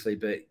tough, obviously,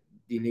 but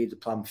you need to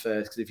plan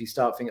first. Because if you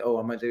start thinking, oh,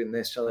 am I doing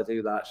this? Shall I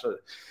do that?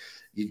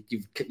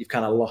 You've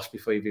kind of lost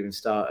before you've even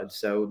started.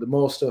 So the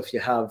more stuff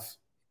you have,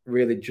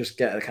 really just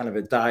get a kind of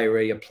a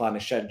diary, a plan, a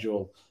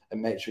schedule,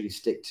 and make sure you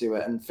stick to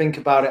it and think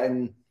about it.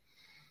 And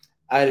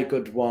I had a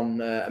good one,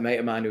 a mate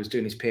of mine who was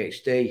doing his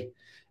PhD,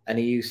 and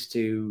he used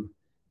to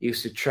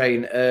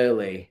train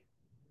early,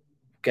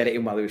 get it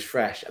in while he was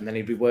fresh, and then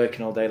he'd be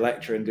working all day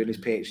lecturing, doing his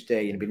PhD,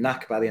 and he'd be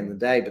knackered by the end of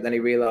the day. But then he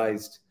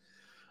realised,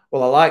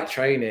 well, I like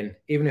training.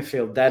 Even if I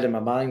feel dead and my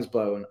mind's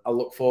blown, I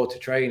look forward to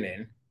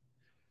training.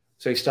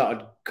 So he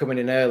started coming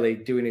in early,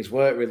 doing his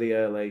work really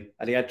early,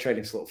 and he had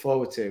training to look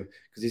forward to,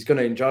 because he's going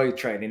to enjoy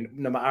training.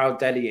 No matter how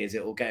dead he is,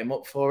 it will get him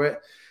up for it.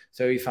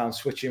 So he found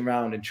switching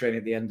around and training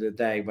at the end of the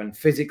day, when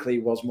physically he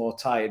was more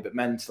tired, but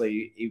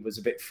mentally he was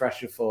a bit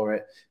fresher for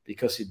it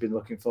because he'd been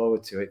looking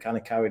forward to it. Kind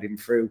of carried him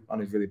through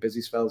on his really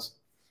busy spells.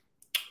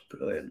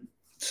 Brilliant.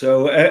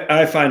 So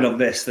I find on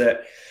this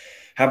that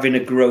having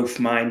a growth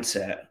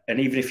mindset, and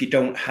even if you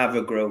don't have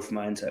a growth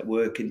mindset,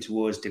 working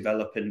towards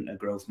developing a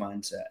growth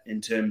mindset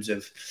in terms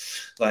of,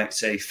 like,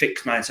 say,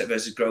 fixed mindset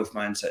versus growth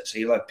mindset. So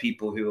you like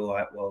people who are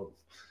like, well,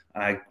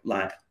 I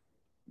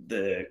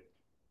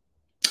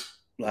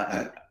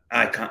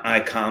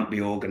can't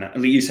be organized.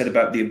 Like you said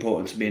about the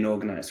importance of being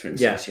organized, for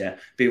instance. Yeah.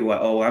 People are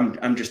like, oh,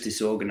 I'm just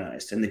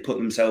disorganized, and they put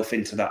themselves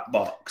into that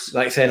box.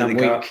 Like saying I'm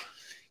weak.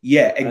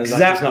 Yeah,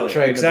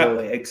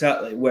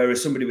 exactly.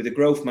 Whereas somebody with a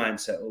growth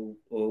mindset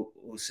will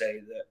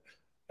say that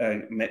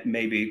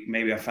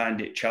maybe I find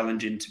it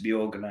challenging to be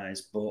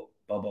organized, but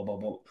blah blah blah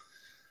blah,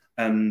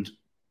 and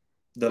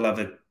they'll have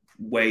a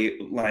way,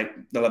 like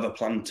they'll have a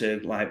plan to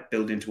like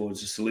building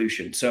towards a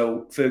solution.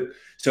 So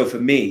for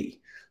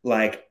me,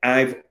 like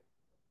I've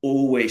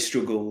always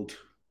struggled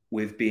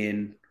with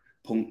being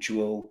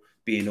punctual,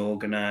 being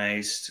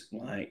organized,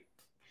 like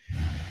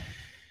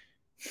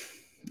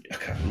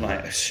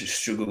I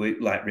struggle with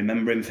like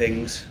remembering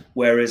things.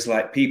 Whereas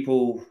like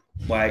people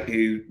like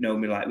who know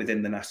me like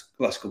within the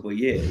last couple of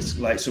years,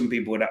 like some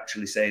people would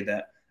actually say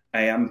that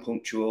I am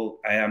punctual,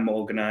 I am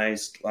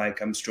organized,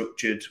 like I'm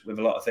structured with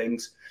a lot of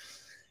things.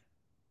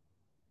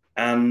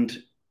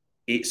 And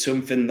it's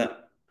something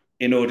that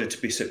in order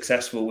to be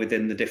successful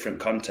within the different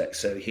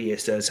contexts, so here,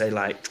 so say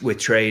like with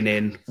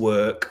training,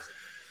 work,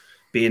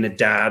 being a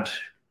dad,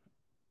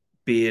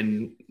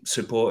 being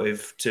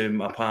supportive to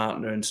my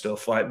partner and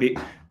stuff, like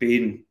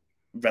being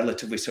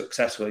relatively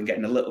successful and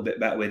getting a little bit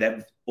better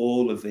with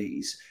all of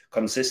these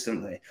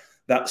consistently,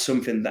 that's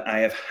something that I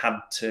have had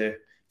to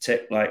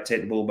take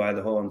the bull by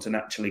the horns and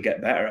actually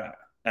get better at.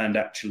 And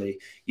actually,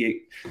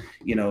 you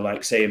know,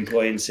 like say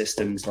employing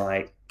systems,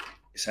 like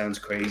it sounds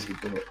crazy,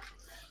 but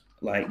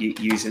like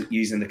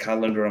using the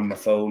calendar on my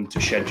phone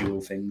to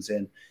schedule things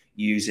in,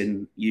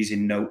 using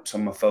notes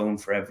on my phone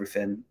for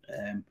everything,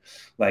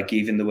 like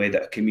even the way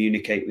that I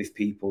communicate with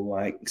people,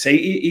 like say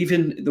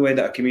even the way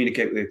that I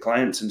communicate with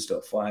clients and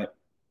stuff,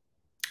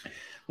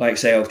 like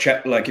say I'll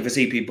chat, like if I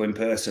see people in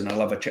person, I'll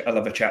have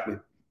a chat with,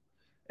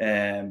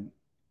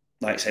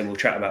 like say we'll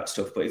chat about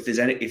stuff. But if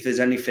there's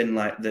anything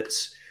like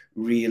that's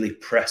really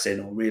pressing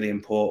or really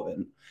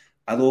important,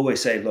 I'll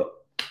always say,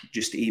 look,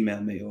 just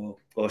email me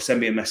or send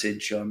me a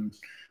message on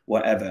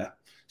whatever.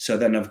 So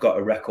then I've got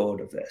a record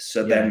of this.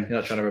 So then you're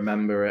not trying to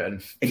remember it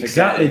and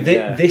exactly.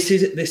 This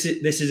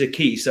is a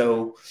key.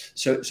 So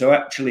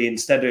actually,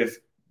 instead of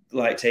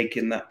like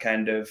taking that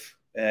kind of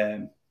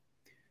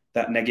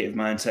that negative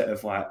mindset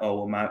of like,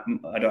 oh, well,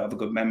 I don't have a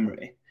good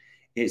memory,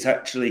 it's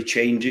actually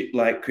changing,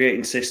 like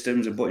creating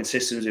systems and putting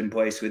systems in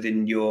place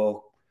within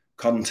your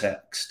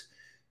context.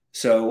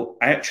 So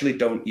I actually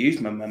don't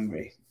use my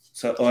memory.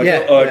 So I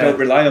don't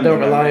rely on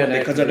it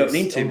because I don't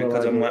need to,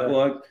 because I'm like,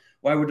 well,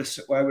 why would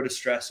I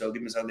stress or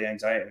give myself the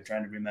anxiety of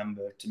trying to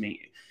remember to meet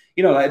you?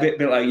 You know, like a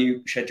bit like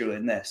you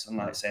scheduling this and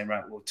like saying,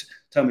 right, well,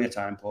 tell me a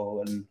time,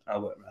 Paul, and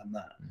I'll work around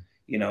that.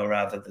 You know,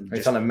 rather than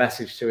it's on a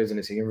message too, isn't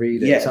it? So you can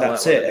read it. Yeah,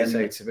 that's like it.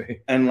 Say to me.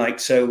 And like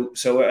so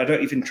I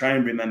don't even try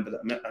and remember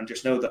that. I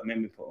just know that I'm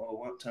in Paul. Oh,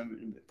 what time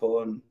is it,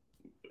 Paul? And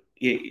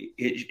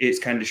it's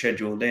kind of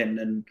scheduled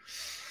in,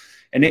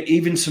 and it,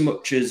 even so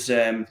much as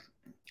like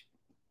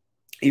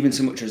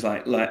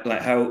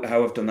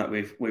how I've done that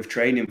with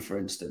training, for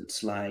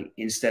instance. Like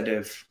instead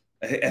of,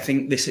 I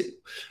think this, I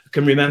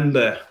can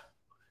remember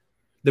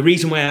the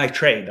reason why I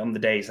train on the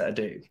days that I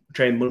do. I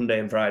train Monday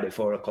and Friday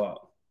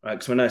 4:00. Right,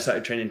 because when I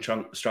started training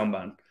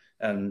strongman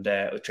and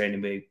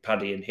training with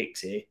Paddy and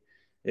Hicksy,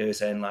 they were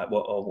saying like,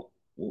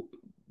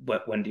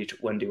 when do you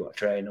want to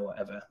train or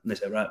whatever? And they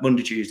said, right,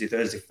 Monday, Tuesday,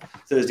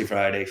 Thursday,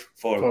 Friday,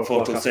 4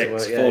 till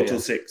 6. 4 till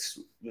 6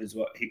 was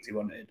what Hicksy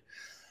wanted.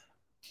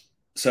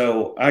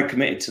 So I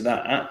committed to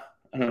that.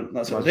 And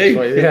that's what I do.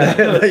 That's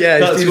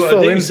what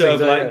I do.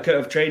 So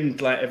I've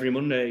trained like every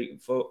Monday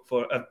for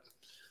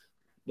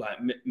like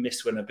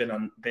missed when I've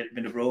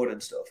been abroad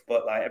and stuff,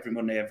 but like every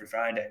Monday, every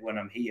Friday when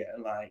I'm here,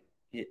 like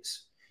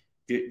it's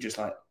just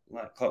like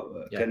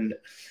clockwork.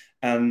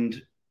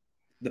 And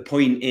the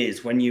point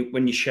is when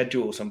you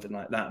schedule something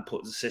like that and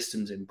put the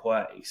systems in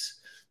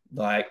place,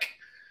 like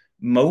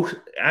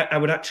I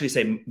would actually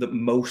say that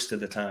most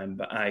of the time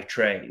that I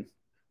train,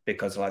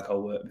 because like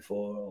I'll work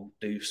before, I'll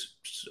do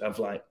have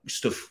like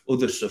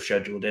other stuff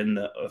scheduled in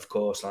that of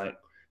course like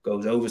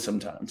goes over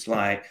sometimes.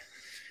 Like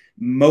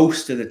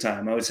most of the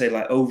time, I would say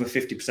like over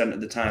 50% of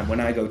the time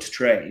when I go to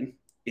train,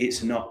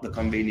 it's not the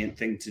convenient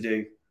thing to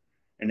do.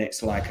 And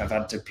it's like I've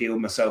had to peel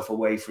myself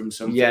away from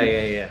something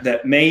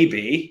that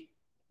maybe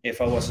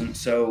if I wasn't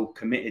so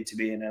committed to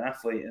being an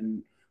athlete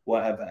and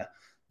whatever,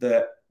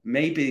 that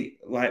maybe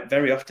like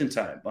very often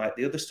time, like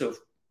the other stuff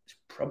is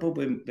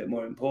probably a bit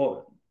more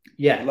important.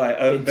 Yeah. Like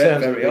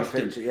very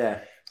often.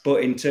 Picture,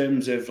 but in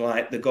terms of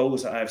like the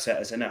goals that I've set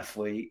as an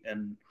athlete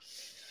and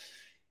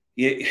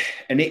it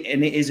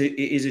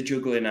is a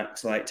juggling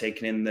act, like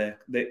taking in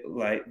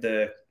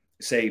the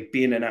say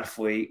being an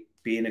athlete,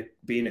 being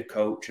a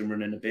coach and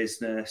running a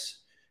business,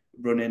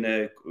 running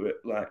a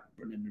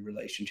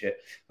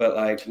relationship, but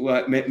like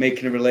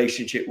making a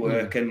relationship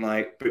work and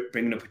like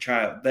bringing up a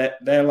child.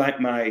 They're like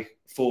my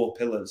 4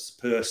 pillars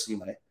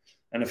personally,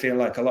 and I feel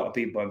like a lot of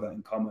people have that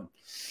in common.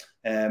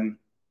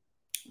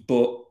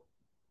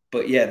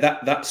 But yeah,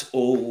 that's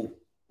all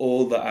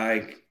that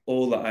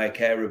I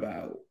care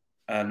about,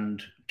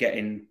 and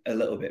getting a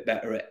little bit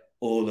better at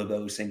all of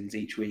those things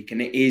each week.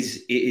 And it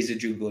is a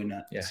juggling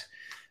act.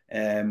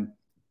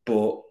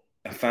 But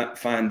I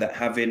find that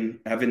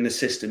having the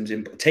systems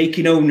in,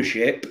 taking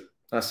ownership,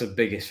 that's the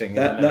biggest thing.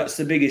 That's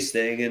the biggest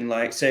thing. And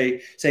like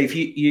say if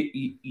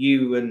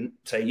you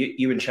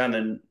and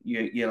Shannon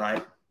you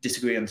like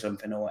disagree on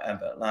something or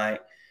whatever,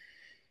 like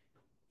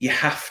you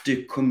have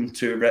to come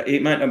to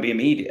it might not be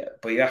immediate,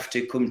 but you have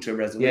to come to a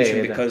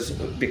resolution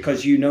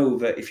because you know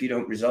that if you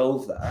don't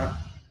resolve that,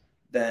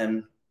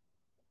 then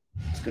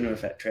it's going to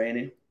affect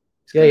training.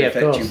 It's going to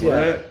affect your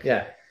work.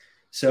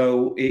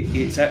 So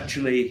it's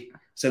actually,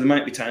 so there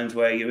might be times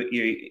where you're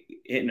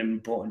hitting an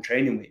important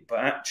training week, but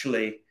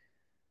actually,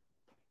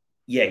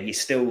 you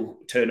still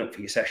turn up for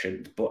your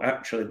sessions, but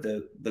actually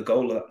the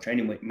goal of that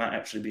training week might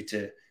actually be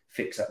to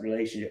fix that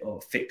relationship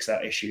or fix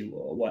that issue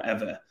or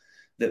whatever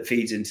that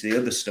feeds into the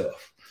other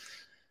stuff.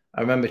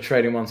 I remember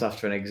training once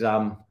after an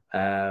exam,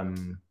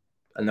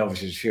 and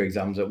obviously a few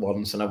exams at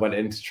once, and I went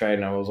into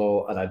training,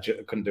 and I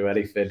couldn't do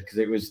anything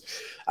because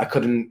I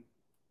couldn't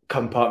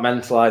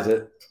compartmentalize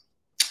it.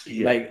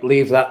 Like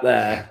leave that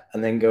there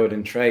and then go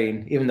and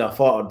train, even though I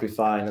thought I'd be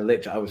fine. And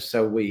literally, I was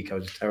so weak, I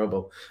was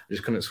terrible. I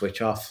just couldn't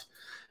switch off.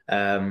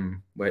 Where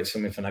it's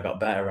something I got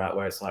better at,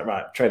 where it's like,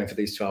 right, training for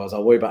these 2 hours,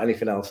 I'll worry about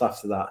anything else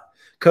after that.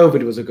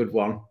 COVID was a good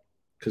one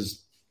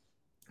because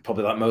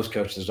probably like most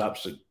coaches, was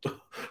absolutely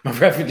my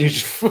revenue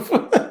just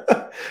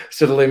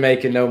suddenly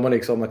making no money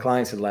because all my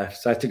clients had left.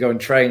 So I had to go and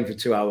train for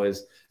 2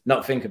 hours,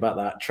 not think about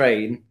that,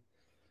 train,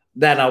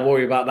 then I'll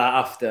worry about that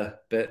after.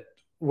 But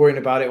worrying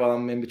about it while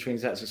I'm in between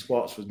sets of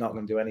squats was not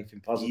going to do anything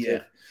positive.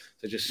 Yeah.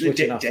 So just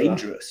switching after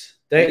dangerous.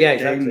 Yeah,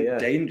 exactly.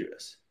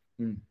 Dangerous.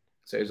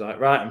 So it was like,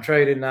 right, I'm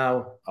trading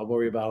now. I'll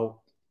worry about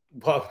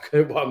what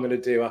I'm going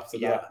to do after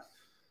that.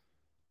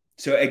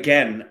 So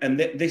again, and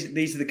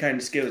these are the kind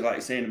of skills, like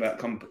you're saying about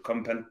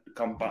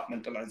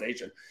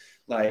compartmentalization.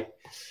 Like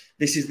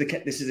this is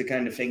the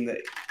kind of thing that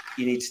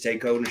you need to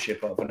take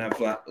ownership of and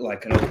have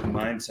like an open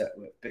mindset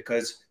with,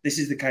 because this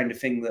is the kind of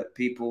thing that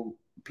people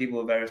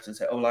very often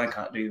say, "Oh, I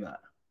can't do that."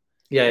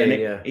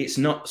 It's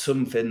not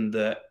something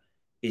that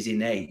is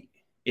innate.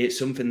 It's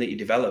something that you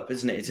develop,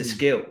 isn't it? It's a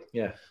skill.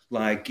 Yeah.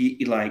 Like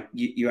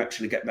you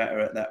actually get better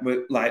at that.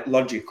 Like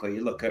logically,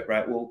 you look at,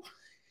 right, well,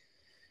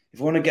 if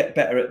I want to get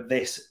better at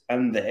this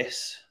and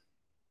this,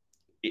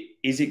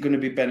 is it going to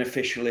be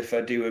beneficial if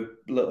I do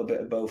a little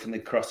bit of both and they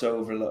cross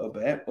over a little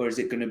bit? Or is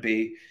it going to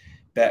be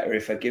better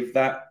if I give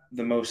that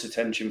the most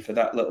attention for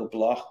that little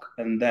block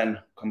and then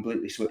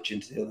completely switch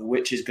into the other,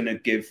 which is going to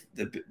give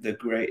the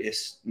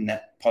greatest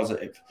net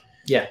positive?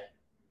 Yeah.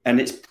 And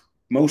it's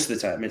most of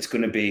the time, it's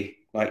going to be,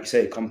 like you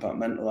say,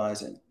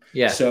 compartmentalizing.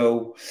 Yeah.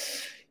 So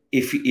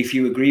if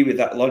you agree with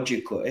that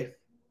logically,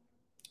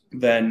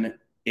 then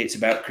it's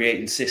about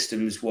creating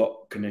systems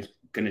what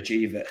can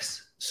achieve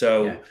this.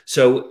 So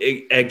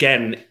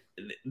again,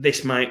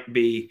 this might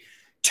be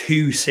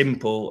too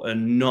simple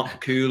and not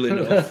cool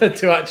enough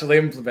to actually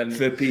implement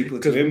for people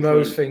to implement.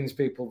 Because most things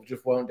people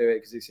just won't do it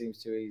because it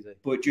seems too easy.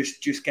 But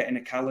just getting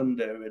a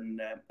calendar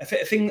and I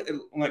think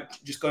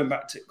like just going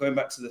back to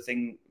the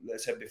thing that I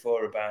said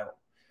before about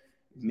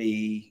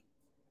me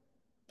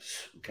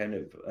kind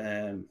of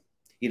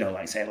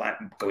like say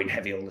like going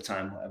heavy all the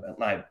time, whatever.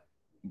 Like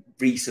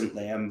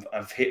recently,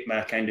 I've hit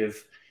my kind of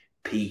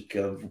peak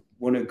of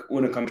won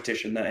a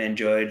competition that I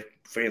enjoyed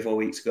 3 or 4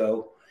 weeks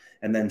ago,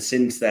 and then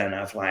since then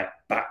I've like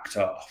backed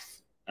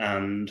off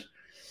and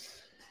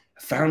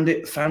found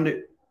it.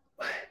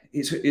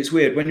 It's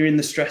weird when you're in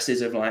the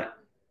stresses of like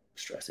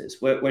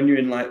when you're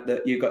in like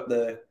that, you got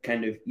the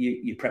kind of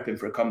you're prepping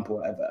for a comp or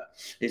whatever.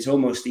 It's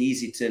almost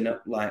easy to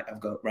not, like, I've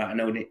got, right, I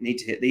know I need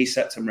to hit these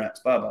sets and reps,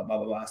 blah blah blah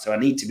blah blah. So I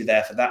need to be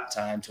there for that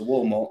time to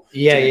warm up, to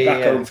be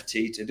back home for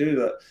tea, to do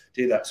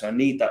that. So I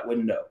need that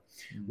window.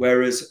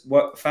 Whereas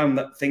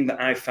that thing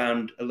that I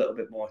found a little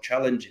bit more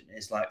challenging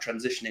is like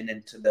transitioning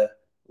into the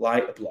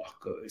lighter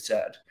block, what we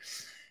said,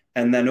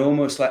 and then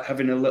almost like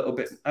having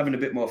a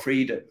bit more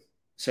freedom.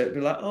 So it'd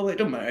be like, oh, it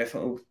don't matter if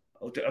I'll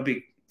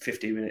be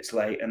 15 minutes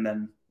late and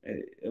then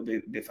it'll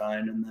be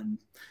fine. And then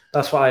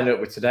that's what I ended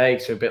up with today,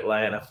 so a bit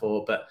late, and I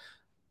thought, but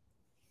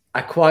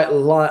I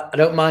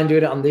don't mind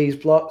doing it on these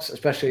blocks,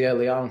 especially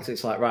early on, because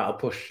it's like, right, I'll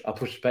push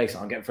the pace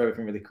and I'll get through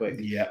everything really quick.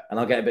 Yeah. And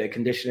I'll get a bit of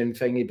conditioning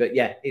thingy. But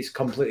yeah, it's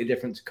completely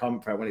different to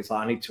comp prep when it's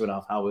like I need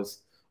 2.5 hours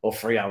or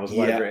 3 hours,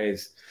 whatever it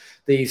is.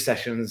 These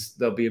sessions,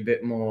 they'll be a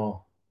bit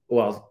more,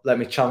 well, let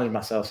me challenge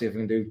myself, see if I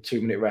can do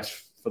 2-minute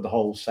rest for the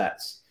whole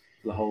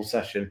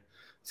session.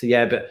 So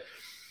yeah, but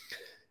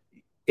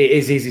it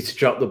is easy to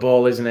drop the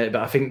ball, isn't it?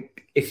 But I think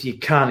if you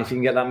can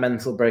get that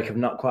mental break of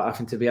not quite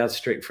having to be as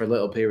strict for a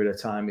little period of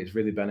time, it's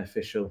really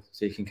beneficial.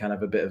 So you can kind of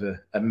have a bit of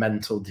a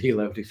mental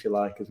deload, if you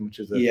like, as much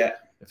as a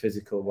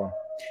physical one.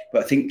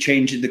 But I think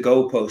changing the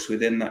goalposts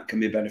within that can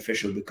be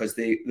beneficial, because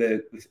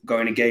the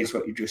going against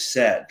what you just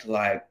said,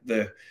 like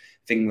the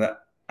thing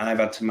that I've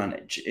had to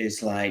manage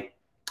is like,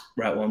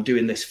 right, well, I'm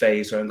doing this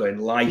phase where I'm going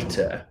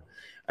lighter,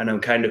 and I'm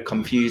kind of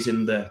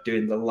confusing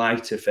doing the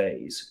lighter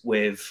phase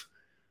with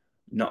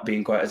not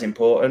being quite as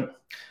important.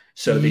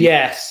 So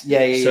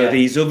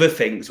these other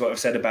things, what I've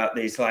said about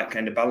these like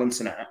kind of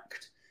balancing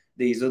act,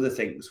 these other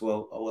things,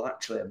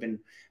 actually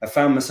I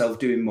found myself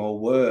doing more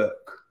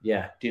work.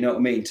 Yeah. Do you know what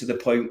I mean? To the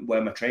point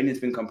where my training's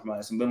been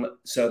compromised.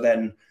 So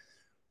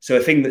a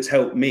thing that's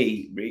helped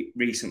me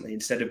recently,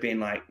 instead of being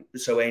like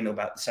so anal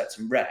about the sets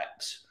and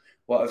reps,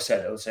 what I've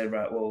said, I'll say,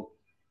 right, well,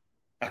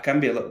 I can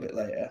be a little bit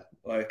later,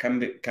 or I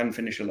can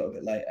finish a little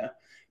bit later,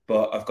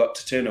 but I've got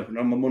to turn up, and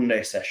on my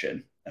Monday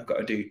session, I've got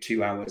to do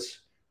 2 hours.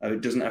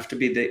 It doesn't have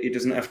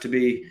to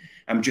be.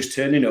 I'm just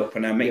turning up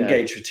and I'm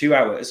engaged for 2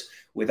 hours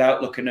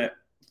without looking at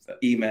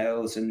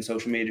emails and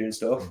social media and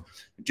stuff.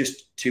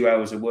 Just 2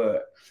 hours of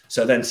work.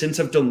 So then,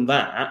 since I've done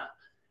that,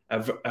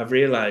 I've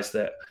realised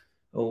that,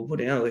 oh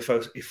bloody hell!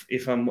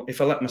 If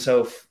I let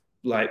myself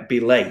like be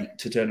late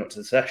to turn up to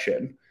the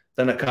session,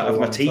 then I can't have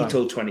my tea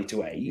till 20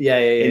 to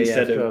 8.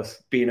 Instead of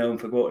being home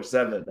for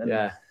 6:45.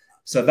 And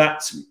so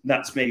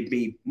that's made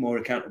me more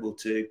accountable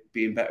to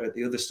being better at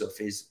the other stuff.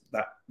 Is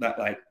that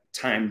like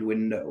timed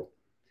window,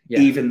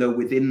 even though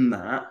within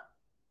that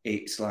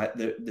it's like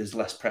there's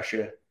less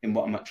pressure in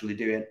what I'm actually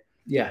doing.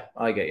 Yeah,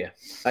 I get you.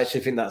 I actually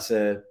think that's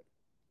the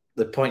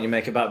point you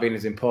make about being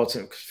as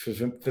important.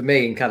 For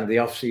me, in kind of the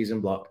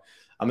off-season block,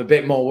 I'm a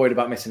bit more worried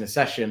about missing a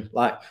session.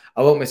 Like,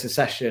 I won't miss a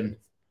session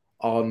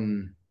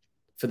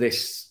for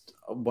this,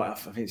 I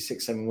think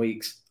 6-7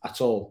 weeks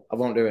at all. I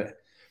won't do it.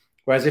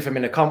 Whereas if I'm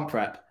in a comp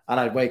prep and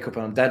I wake up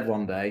and I'm dead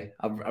one day,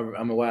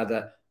 I'm aware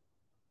that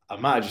I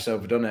might have just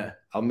overdone it.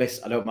 I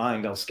don't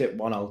mind. I'll skip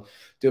one. I'll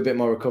do a bit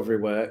more recovery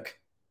work.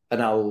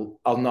 and I'll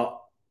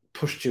not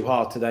push too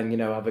hard to then,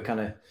 have a kind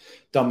of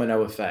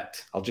domino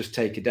effect. I'll just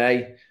take a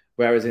day.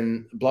 Whereas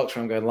in blocks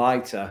where I'm going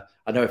lighter,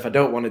 I know if I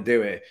don't want to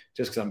do it,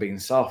 just because I'm being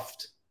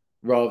soft,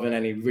 rather than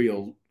any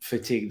real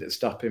fatigue that's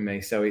stopping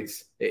me. So it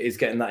is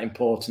getting that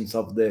importance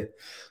of the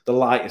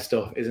lighter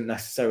stuff isn't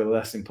necessarily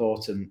less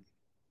important,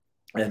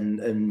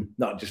 and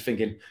not just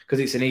thinking because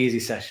it's an easy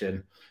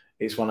session,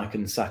 it's one I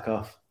can sack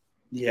off.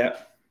 Yeah,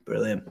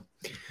 brilliant.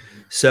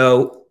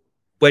 So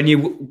when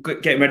you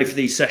getting ready for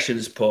these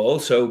sessions, Paul,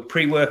 so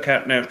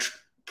pre-workout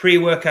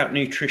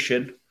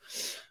nutrition,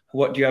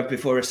 what do you have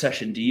before a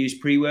session? Do you use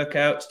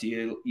pre-workouts? Do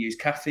you use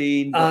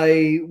caffeine?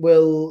 I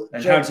will.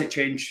 And how does it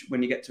change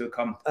when you get to a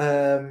comp?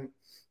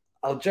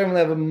 I'll generally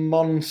have a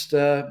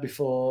Monster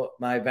before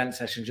my event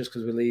session just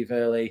because we leave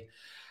early.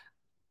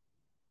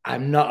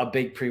 I'm not a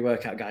big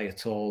pre-workout guy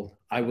at all.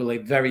 I will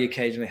very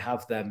occasionally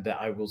have them, but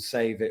I will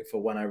save it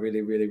for when I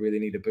really, really, really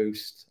need a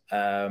boost.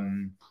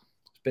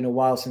 It's been a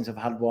while since I've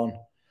had one,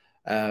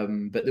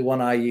 but the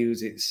one I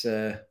use, it's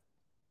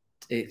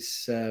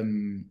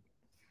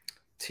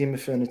Team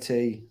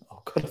Affinity.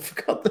 Oh God,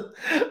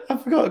 I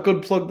forgot a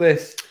good plug.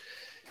 This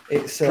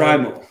it's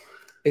Primal.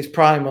 It's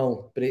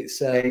Primal, but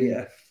it's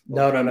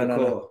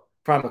no.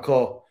 Primal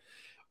Core,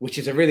 which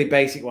is a really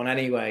basic one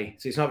anyway.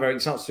 So it's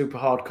not super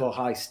hardcore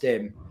high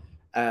stim.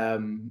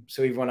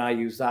 So even when I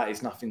use that,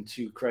 it's nothing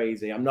too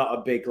crazy. I'm not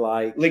a big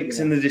links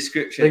in the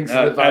description.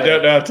 I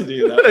don't know how to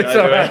do that. It's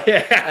all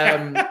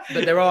right.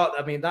 But there are.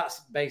 I mean,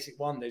 that's basic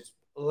one. There's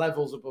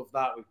levels above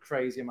that with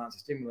crazy amounts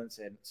of stimulants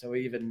in. So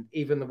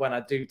even when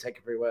I do take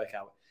a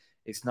pre-workout,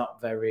 it's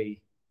not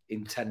very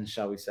intense,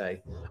 shall we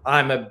say.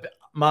 I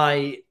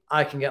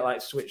can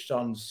get switched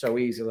on so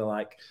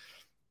easily.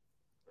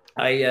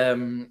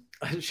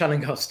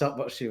 Shannon got a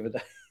stopwatch the other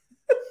day.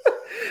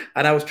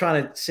 And I was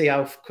trying to see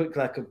how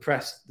quickly I could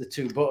press the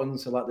two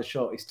buttons, so the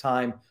shortest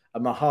time,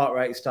 and my heart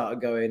rate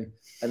started going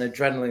and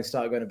adrenaline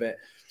started going a bit.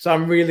 So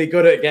I'm really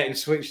good at getting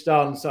switched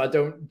on. So I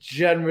don't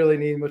generally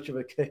need much of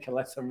a kick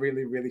unless I'm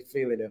really, really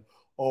feeling it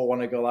or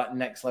want to go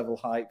next level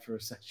hype for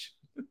a session.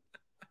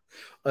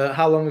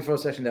 How long before a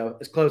session though?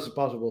 As close as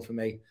possible for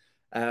me.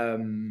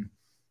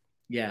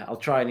 I'll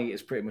try and eat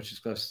as pretty much as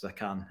close as I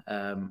can.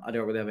 I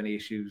don't really have any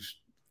issues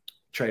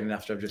training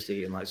after I've just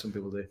eaten like some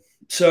people do.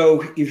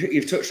 So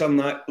you've touched on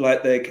that,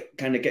 the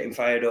kind of getting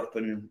fired up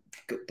and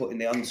putting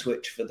the on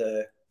switch for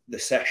the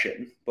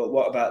session. But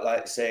what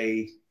about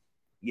say,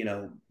 in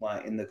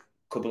the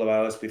couple of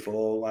hours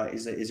before,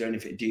 is there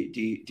anything? Do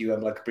you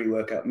have a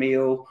pre-workout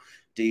meal?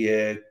 Do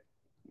you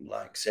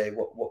say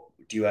what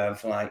do you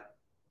have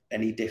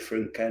any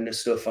different kind of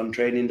stuff on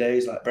training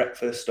days, like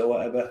breakfast or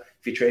whatever,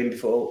 if you train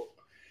before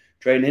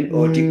training,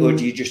 or do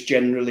you just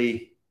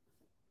generally?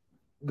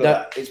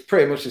 No, it's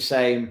pretty much the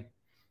same.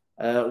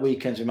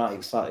 Weekends we might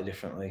eat slightly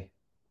differently,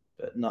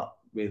 but not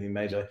really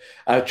major.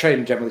 I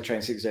generally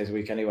train 6 days a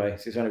week anyway,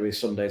 so it's only really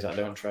Sundays that I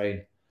don't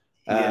train.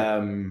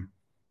 Yeah.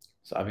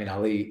 So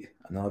I'll eat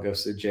and then I'll go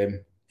to the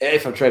gym.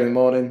 If I'm training in the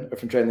morning, or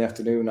if I'm training in the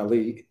afternoon, I'll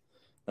eat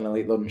and I'll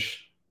eat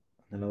lunch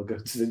and then I'll go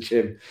to the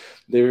gym.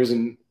 There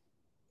isn't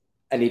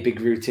any big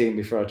routine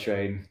before I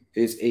train.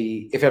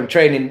 If I'm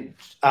training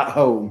at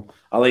home,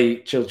 I'll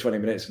eat, chill 20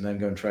 minutes and then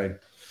go and train.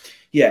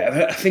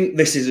 Yeah, I think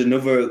this is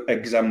another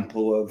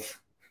example of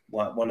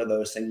one of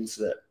those things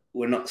that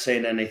we're not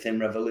saying anything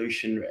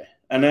revolutionary.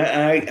 And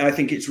I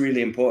think it's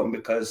really important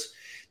because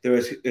there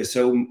are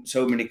so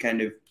many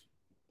kind of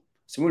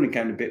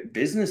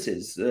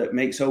businesses that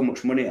make so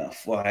much money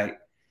off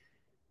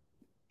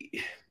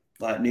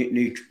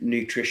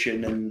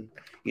nutrition, and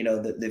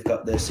that they've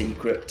got the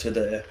secret to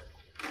the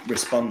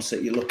response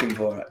that you're looking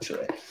for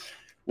actually.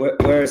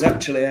 Whereas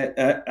actually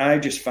I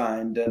just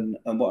find and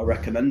what I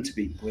recommend to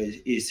people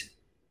is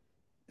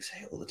I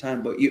say it all the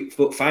time, but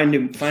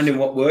finding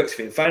what works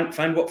for you.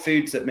 Find what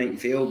foods that make you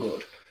feel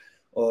good,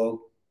 or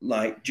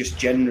just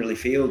generally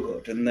feel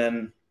good, and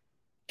then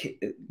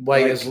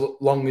wait as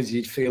long as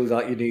you feel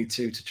like you need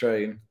to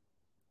train.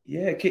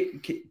 Yeah, I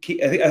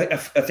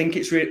think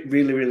it's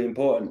really, really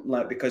important.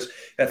 Because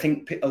I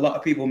think a lot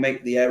of people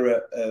make the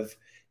error of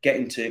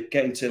getting to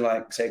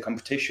say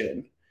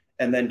competition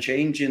and then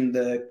changing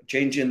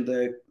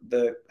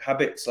the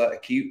habits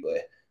acutely,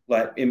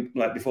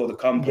 before the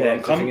comp or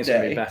on comp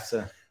day.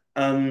 Better.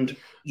 And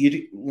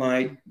you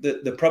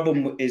the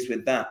problem is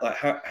with that.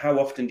 How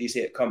often do you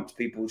see at comps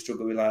people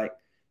struggle with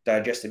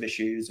digestive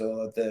issues,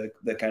 or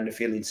they're kind of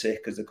feeling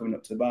sick as they're coming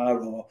up to the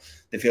bar, or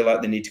they feel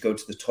like they need to go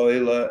to the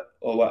toilet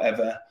or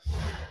whatever.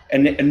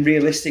 And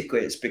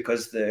realistically, it's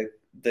because the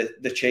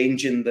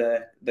change in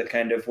the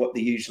kind of what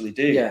they usually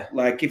do. Yeah.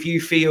 If you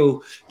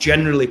feel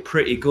generally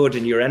pretty good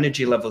and your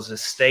energy levels are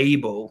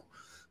stable,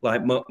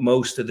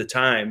 most of the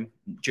time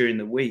during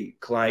the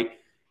week,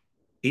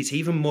 it's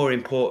even more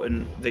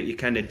important that you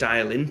kind of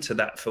dial into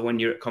that for when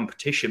you're at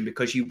competition,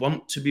 because you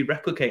want to be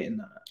replicating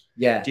that.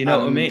 Yeah. Do you know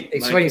what I mean?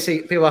 It's when you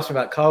see people ask me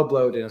about carb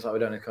loading, it's we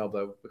don't need carb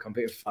load. We're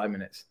competing for 5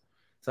 minutes.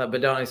 But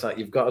don't, it's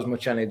you've got as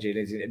much energy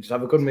as you just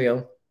have a good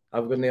meal.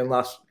 Have a good meal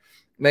last.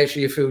 Make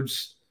sure your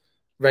food's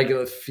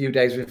regular a few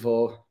days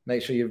before.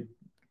 Make sure you're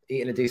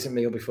eating a decent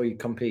meal before you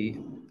compete.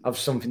 Have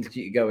something to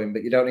keep you going,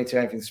 but you don't need to do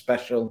anything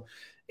special.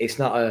 It's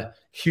not a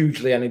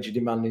hugely energy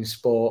demanding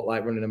sport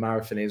like running a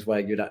marathon is, where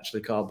you'd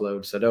actually carb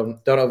load. So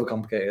don't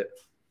overcomplicate it.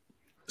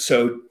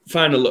 So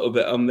find a little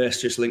bit on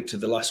this, just linked to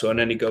the last one.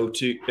 Any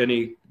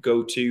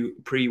go-to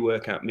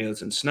pre-workout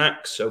meals and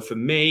snacks. So for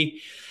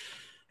me,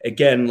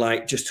 again,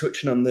 like just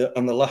touching on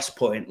the last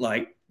point,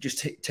 like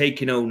just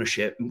taking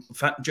ownership. In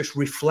fact, just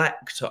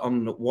reflect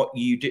on what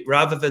you did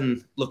rather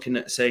than looking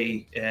at,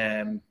 say,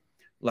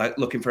 like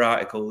looking for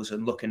articles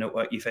and looking at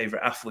what your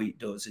favorite athlete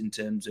does in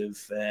terms of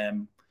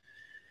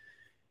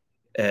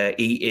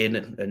eating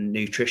and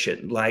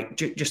nutrition. Like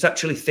just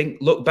actually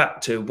look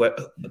back to where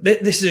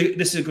this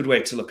is a good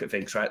way to look at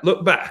things, right?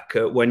 Look back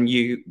at when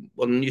you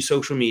on your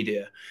social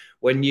media,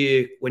 when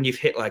you've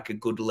hit like a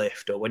good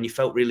lift or when you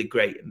felt really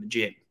great in the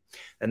gym,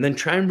 and then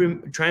try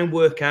and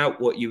work out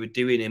what you were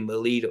doing in the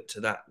lead up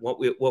to that. What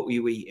were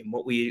you eating?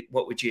 What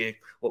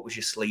was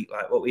your sleep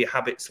like? What were your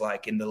habits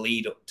like in the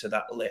lead up to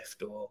that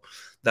lift or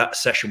that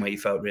session where you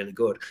felt really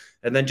good?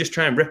 And then just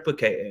try and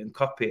replicate it and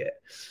copy it.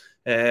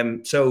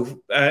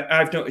 So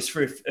I've noticed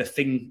for a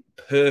thing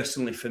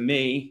personally for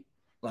me,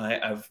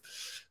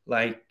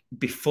 like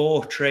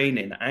before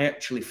training, I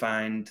actually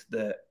find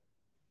that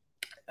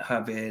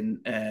having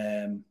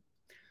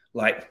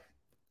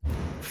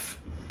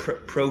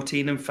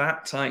protein and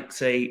fats, like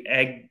say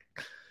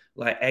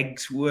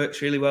eggs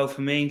works really well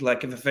for me.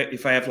 Like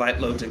if I have like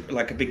loads of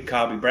like a big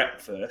carby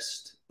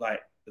breakfast,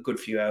 like a good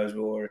few hours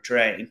before a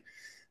train,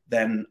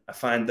 then I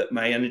find that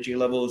my energy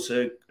levels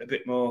are a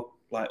bit more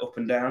like up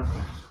and down.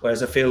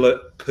 Whereas I feel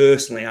that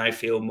personally, I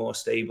feel more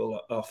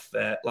stable off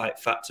like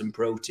fats and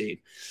protein.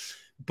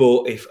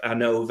 But if I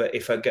know that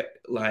if I get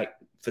like,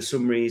 for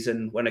some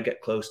reason, when I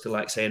get close to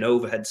like say an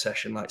overhead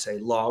session, like say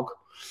log,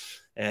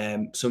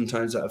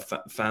 sometimes I've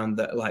found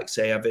that like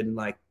say having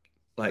like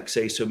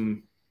say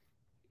some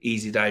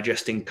easy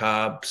digesting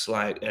carbs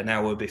like an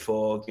hour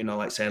before, you know,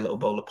 like say a little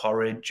bowl of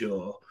porridge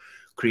or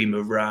cream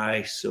of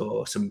rice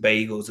or some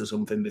bagels or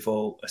something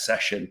before a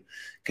session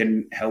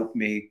can help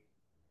me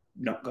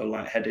not go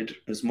lightheaded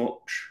as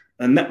much.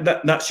 And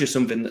that's just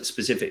something that's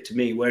specific to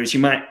me. Whereas you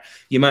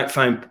might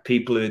find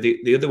people who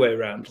the other way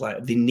around,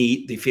 like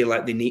they feel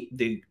like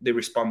they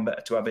respond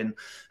better to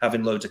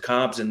having loads of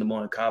carbs in the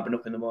morning, carbing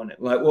up in the morning.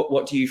 Like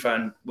what do you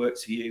find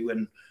works for you,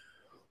 and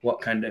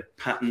what kind of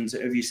patterns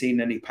have you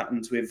seen? Any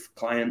patterns with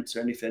clients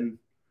or anything?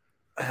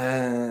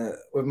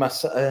 With my,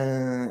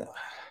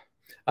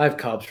 I have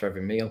carbs for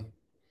every meal,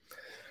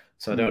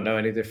 so I don't know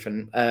any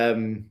different.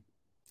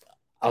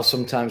 I'll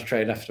sometimes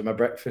train after my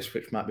breakfast,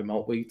 which might be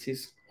malt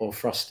Wheaties or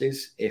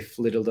Frosties if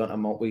Lidl don't have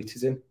malt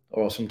Wheaties in,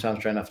 or I'll sometimes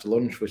train after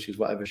lunch, which is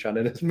whatever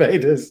Shannon has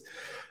made us.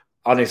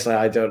 Honestly,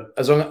 I don't.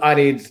 As long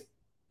as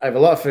I have a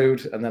lot of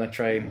food and then I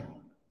train.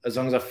 As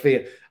long as I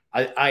feel,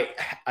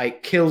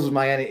 it kills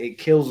my energy. It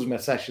kills my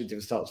sessions if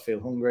I start to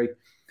feel hungry.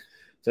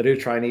 So I do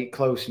try and eat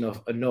close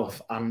enough,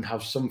 and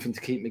have something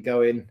to keep me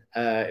going.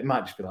 It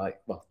might just be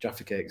like, well,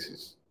 Jaffa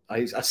Cakes.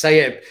 I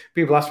say it.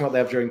 People ask me what they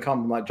have during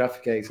comp. I'm like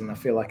Jaffa Cakes, and I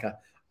feel like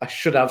I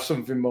should have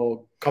something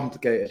more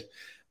complicated.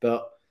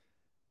 But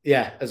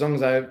yeah, as long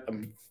as I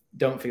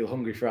don't feel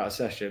hungry throughout a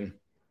session,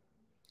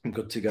 I'm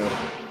good to go.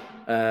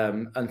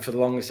 And for the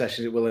longer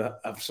sessions, it will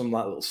have some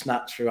like little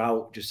snacks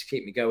throughout just to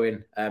keep me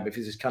going. If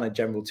it's just kind of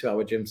general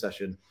 2-hour gym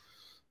session,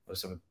 I'll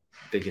just have a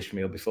biggish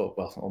meal before.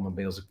 Well, all my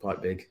meals are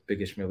quite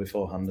biggish meal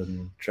beforehand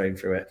and train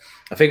through it.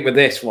 I think with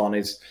this one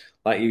is,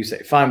 like you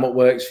say, find what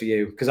works for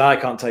you. Because I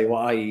can't tell you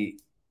what I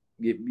eat.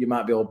 You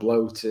might be all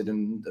bloated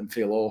and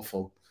feel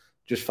awful.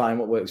 Just find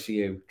what works for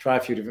you. Try a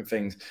few different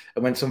things.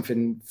 And when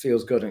something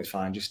feels good and it's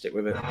fine, just stick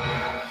with it.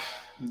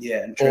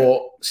 Yeah.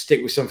 Or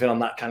stick with something on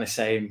that kind of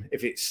same.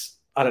 If it's,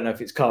 I don't know,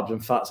 if it's carbs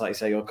and fats, like you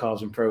say, or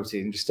carbs and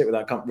protein, just stick with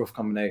that rough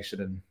combination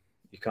and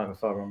you can't go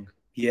far wrong.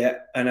 Yeah.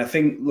 And I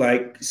think,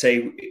 like,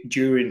 say,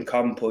 during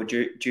comp or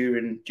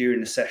during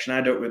a session,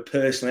 I don't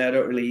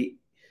really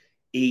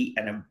eat,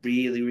 and I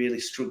really, really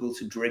struggle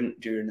to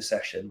drink during a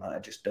session. Like, I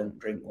just don't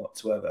drink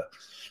whatsoever,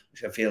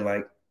 which I feel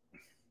like,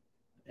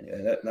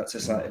 anyway, that's a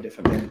slightly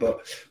different thing.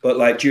 But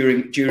like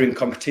during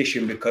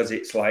competition, because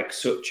it's like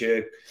such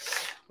a,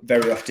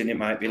 very often it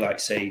might be like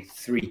say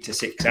 3 to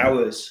 6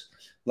 hours.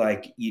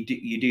 Like you do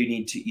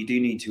need to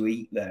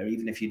eat there,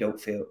 even if you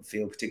don't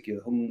feel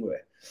particularly hungry.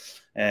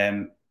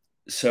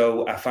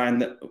 So I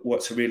find that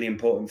what's a really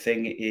important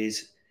thing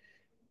is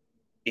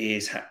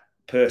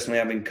personally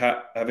having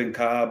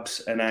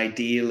carbs, and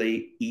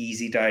ideally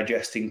easy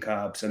digesting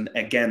carbs. And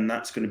again,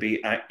 that's going to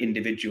be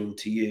individual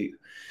to you.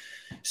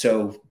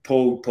 So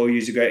Paul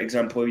used a great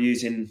example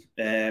using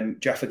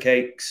Jaffa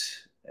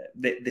Cakes.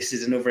 This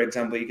is another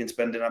example. You can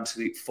spend an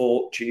absolute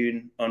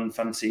fortune on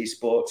fancy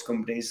sports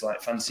companies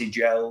like fancy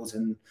gels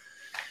and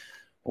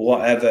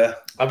whatever.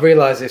 I've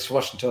realised this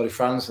watching Tour de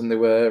France, and they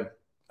were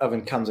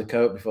having cans of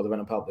Coke before they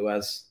went up Alpe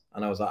d'Huez,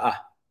 and I was like,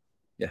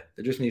 yeah,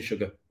 they just need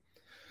sugar.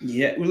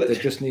 Yeah, well, they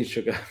just need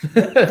sugar.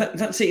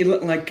 That's it. You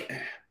look like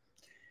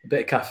a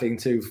bit of caffeine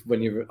too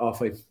when you're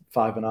halfway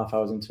 5.5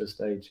 hours into a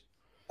stage.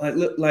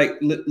 like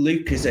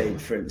Lucozade,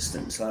 for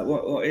instance. Like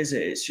what is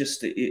it? It's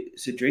just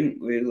it's a drink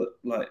with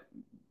like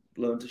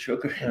loads of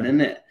sugar in,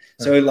 isn't it?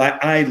 So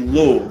like I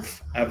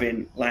love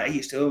having, like I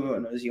used to love it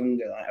when I was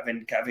younger, like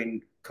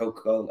having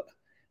Coca-Cola.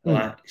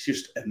 Like it's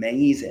just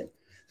amazing.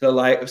 So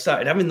like I've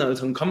started having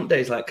those on comp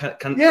days, like cans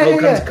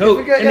of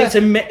Coke, and it's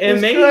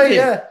amazing.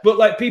 Great, But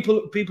like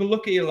people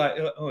look at you like,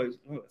 oh,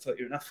 I thought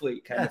you're an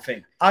athlete kind of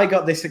thing. I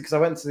got this because I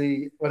went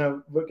to when I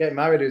was getting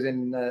married, I was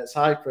in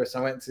Cyprus.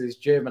 I went to this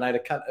gym and I had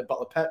a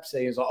bottle of Pepsi.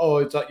 And it was like, oh,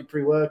 it's like your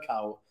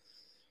pre-workout.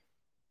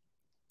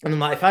 And I'm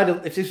like,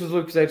 if this was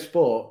Lucozade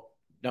Sport,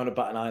 not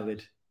about an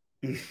eyelid.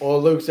 Or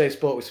Lucozade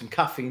Sport with some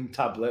caffeine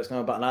tablets,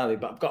 not about an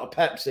eyelid. But I've got a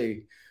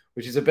Pepsi,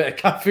 which is a bit of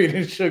caffeine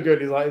and sugar.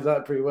 And he's like, is that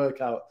a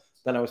pre-workout?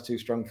 Then I was too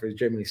strong for his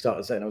gym, and he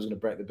started saying I was going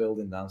to break the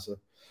building down. So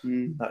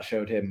that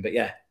showed him. But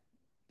yeah,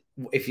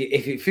 if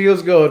it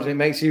feels good and it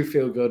makes you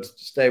feel good,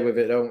 stay with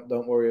it.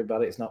 Don't worry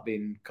about it. It's not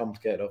being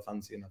complicated or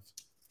fancy enough.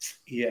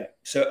 Yeah.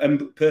 So,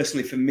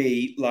 personally for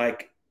me,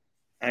 like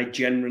I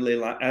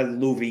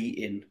love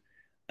eating,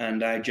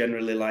 and I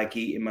generally like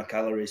eating my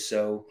calories.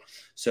 So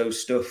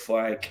stuff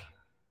like,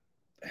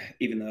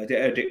 even though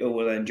I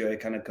will enjoy a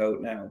can of Coke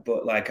now,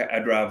 but like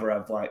I'd rather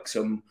have like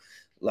some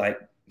like,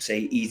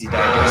 say, easy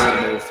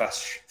digestible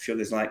fast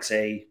sugars, like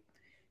say,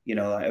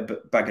 like a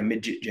bag of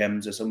midget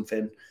gems or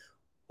something.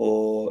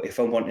 Or if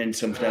I'm wanting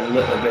something a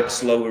little bit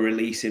slower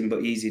releasing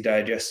but easy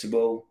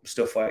digestible,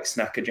 stuff like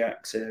Snacker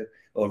Jacks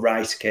or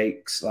rice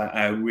cakes, like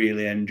I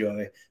really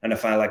enjoy, and I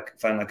find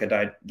like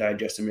I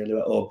digest them really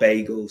well. Or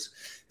bagels.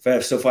 If I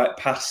have stuff like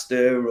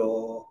pasta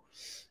or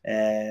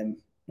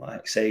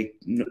like say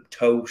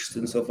toast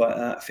and stuff like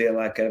that, I feel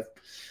like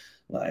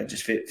I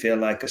just feel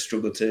like I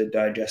struggle to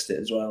digest it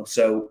as well.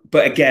 So,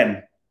 but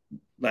again,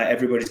 like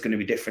everybody's going to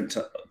be different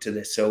to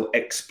this. So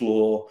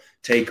explore,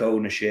 take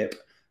ownership,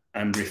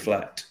 and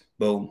reflect.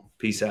 Boom.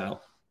 Peace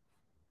out.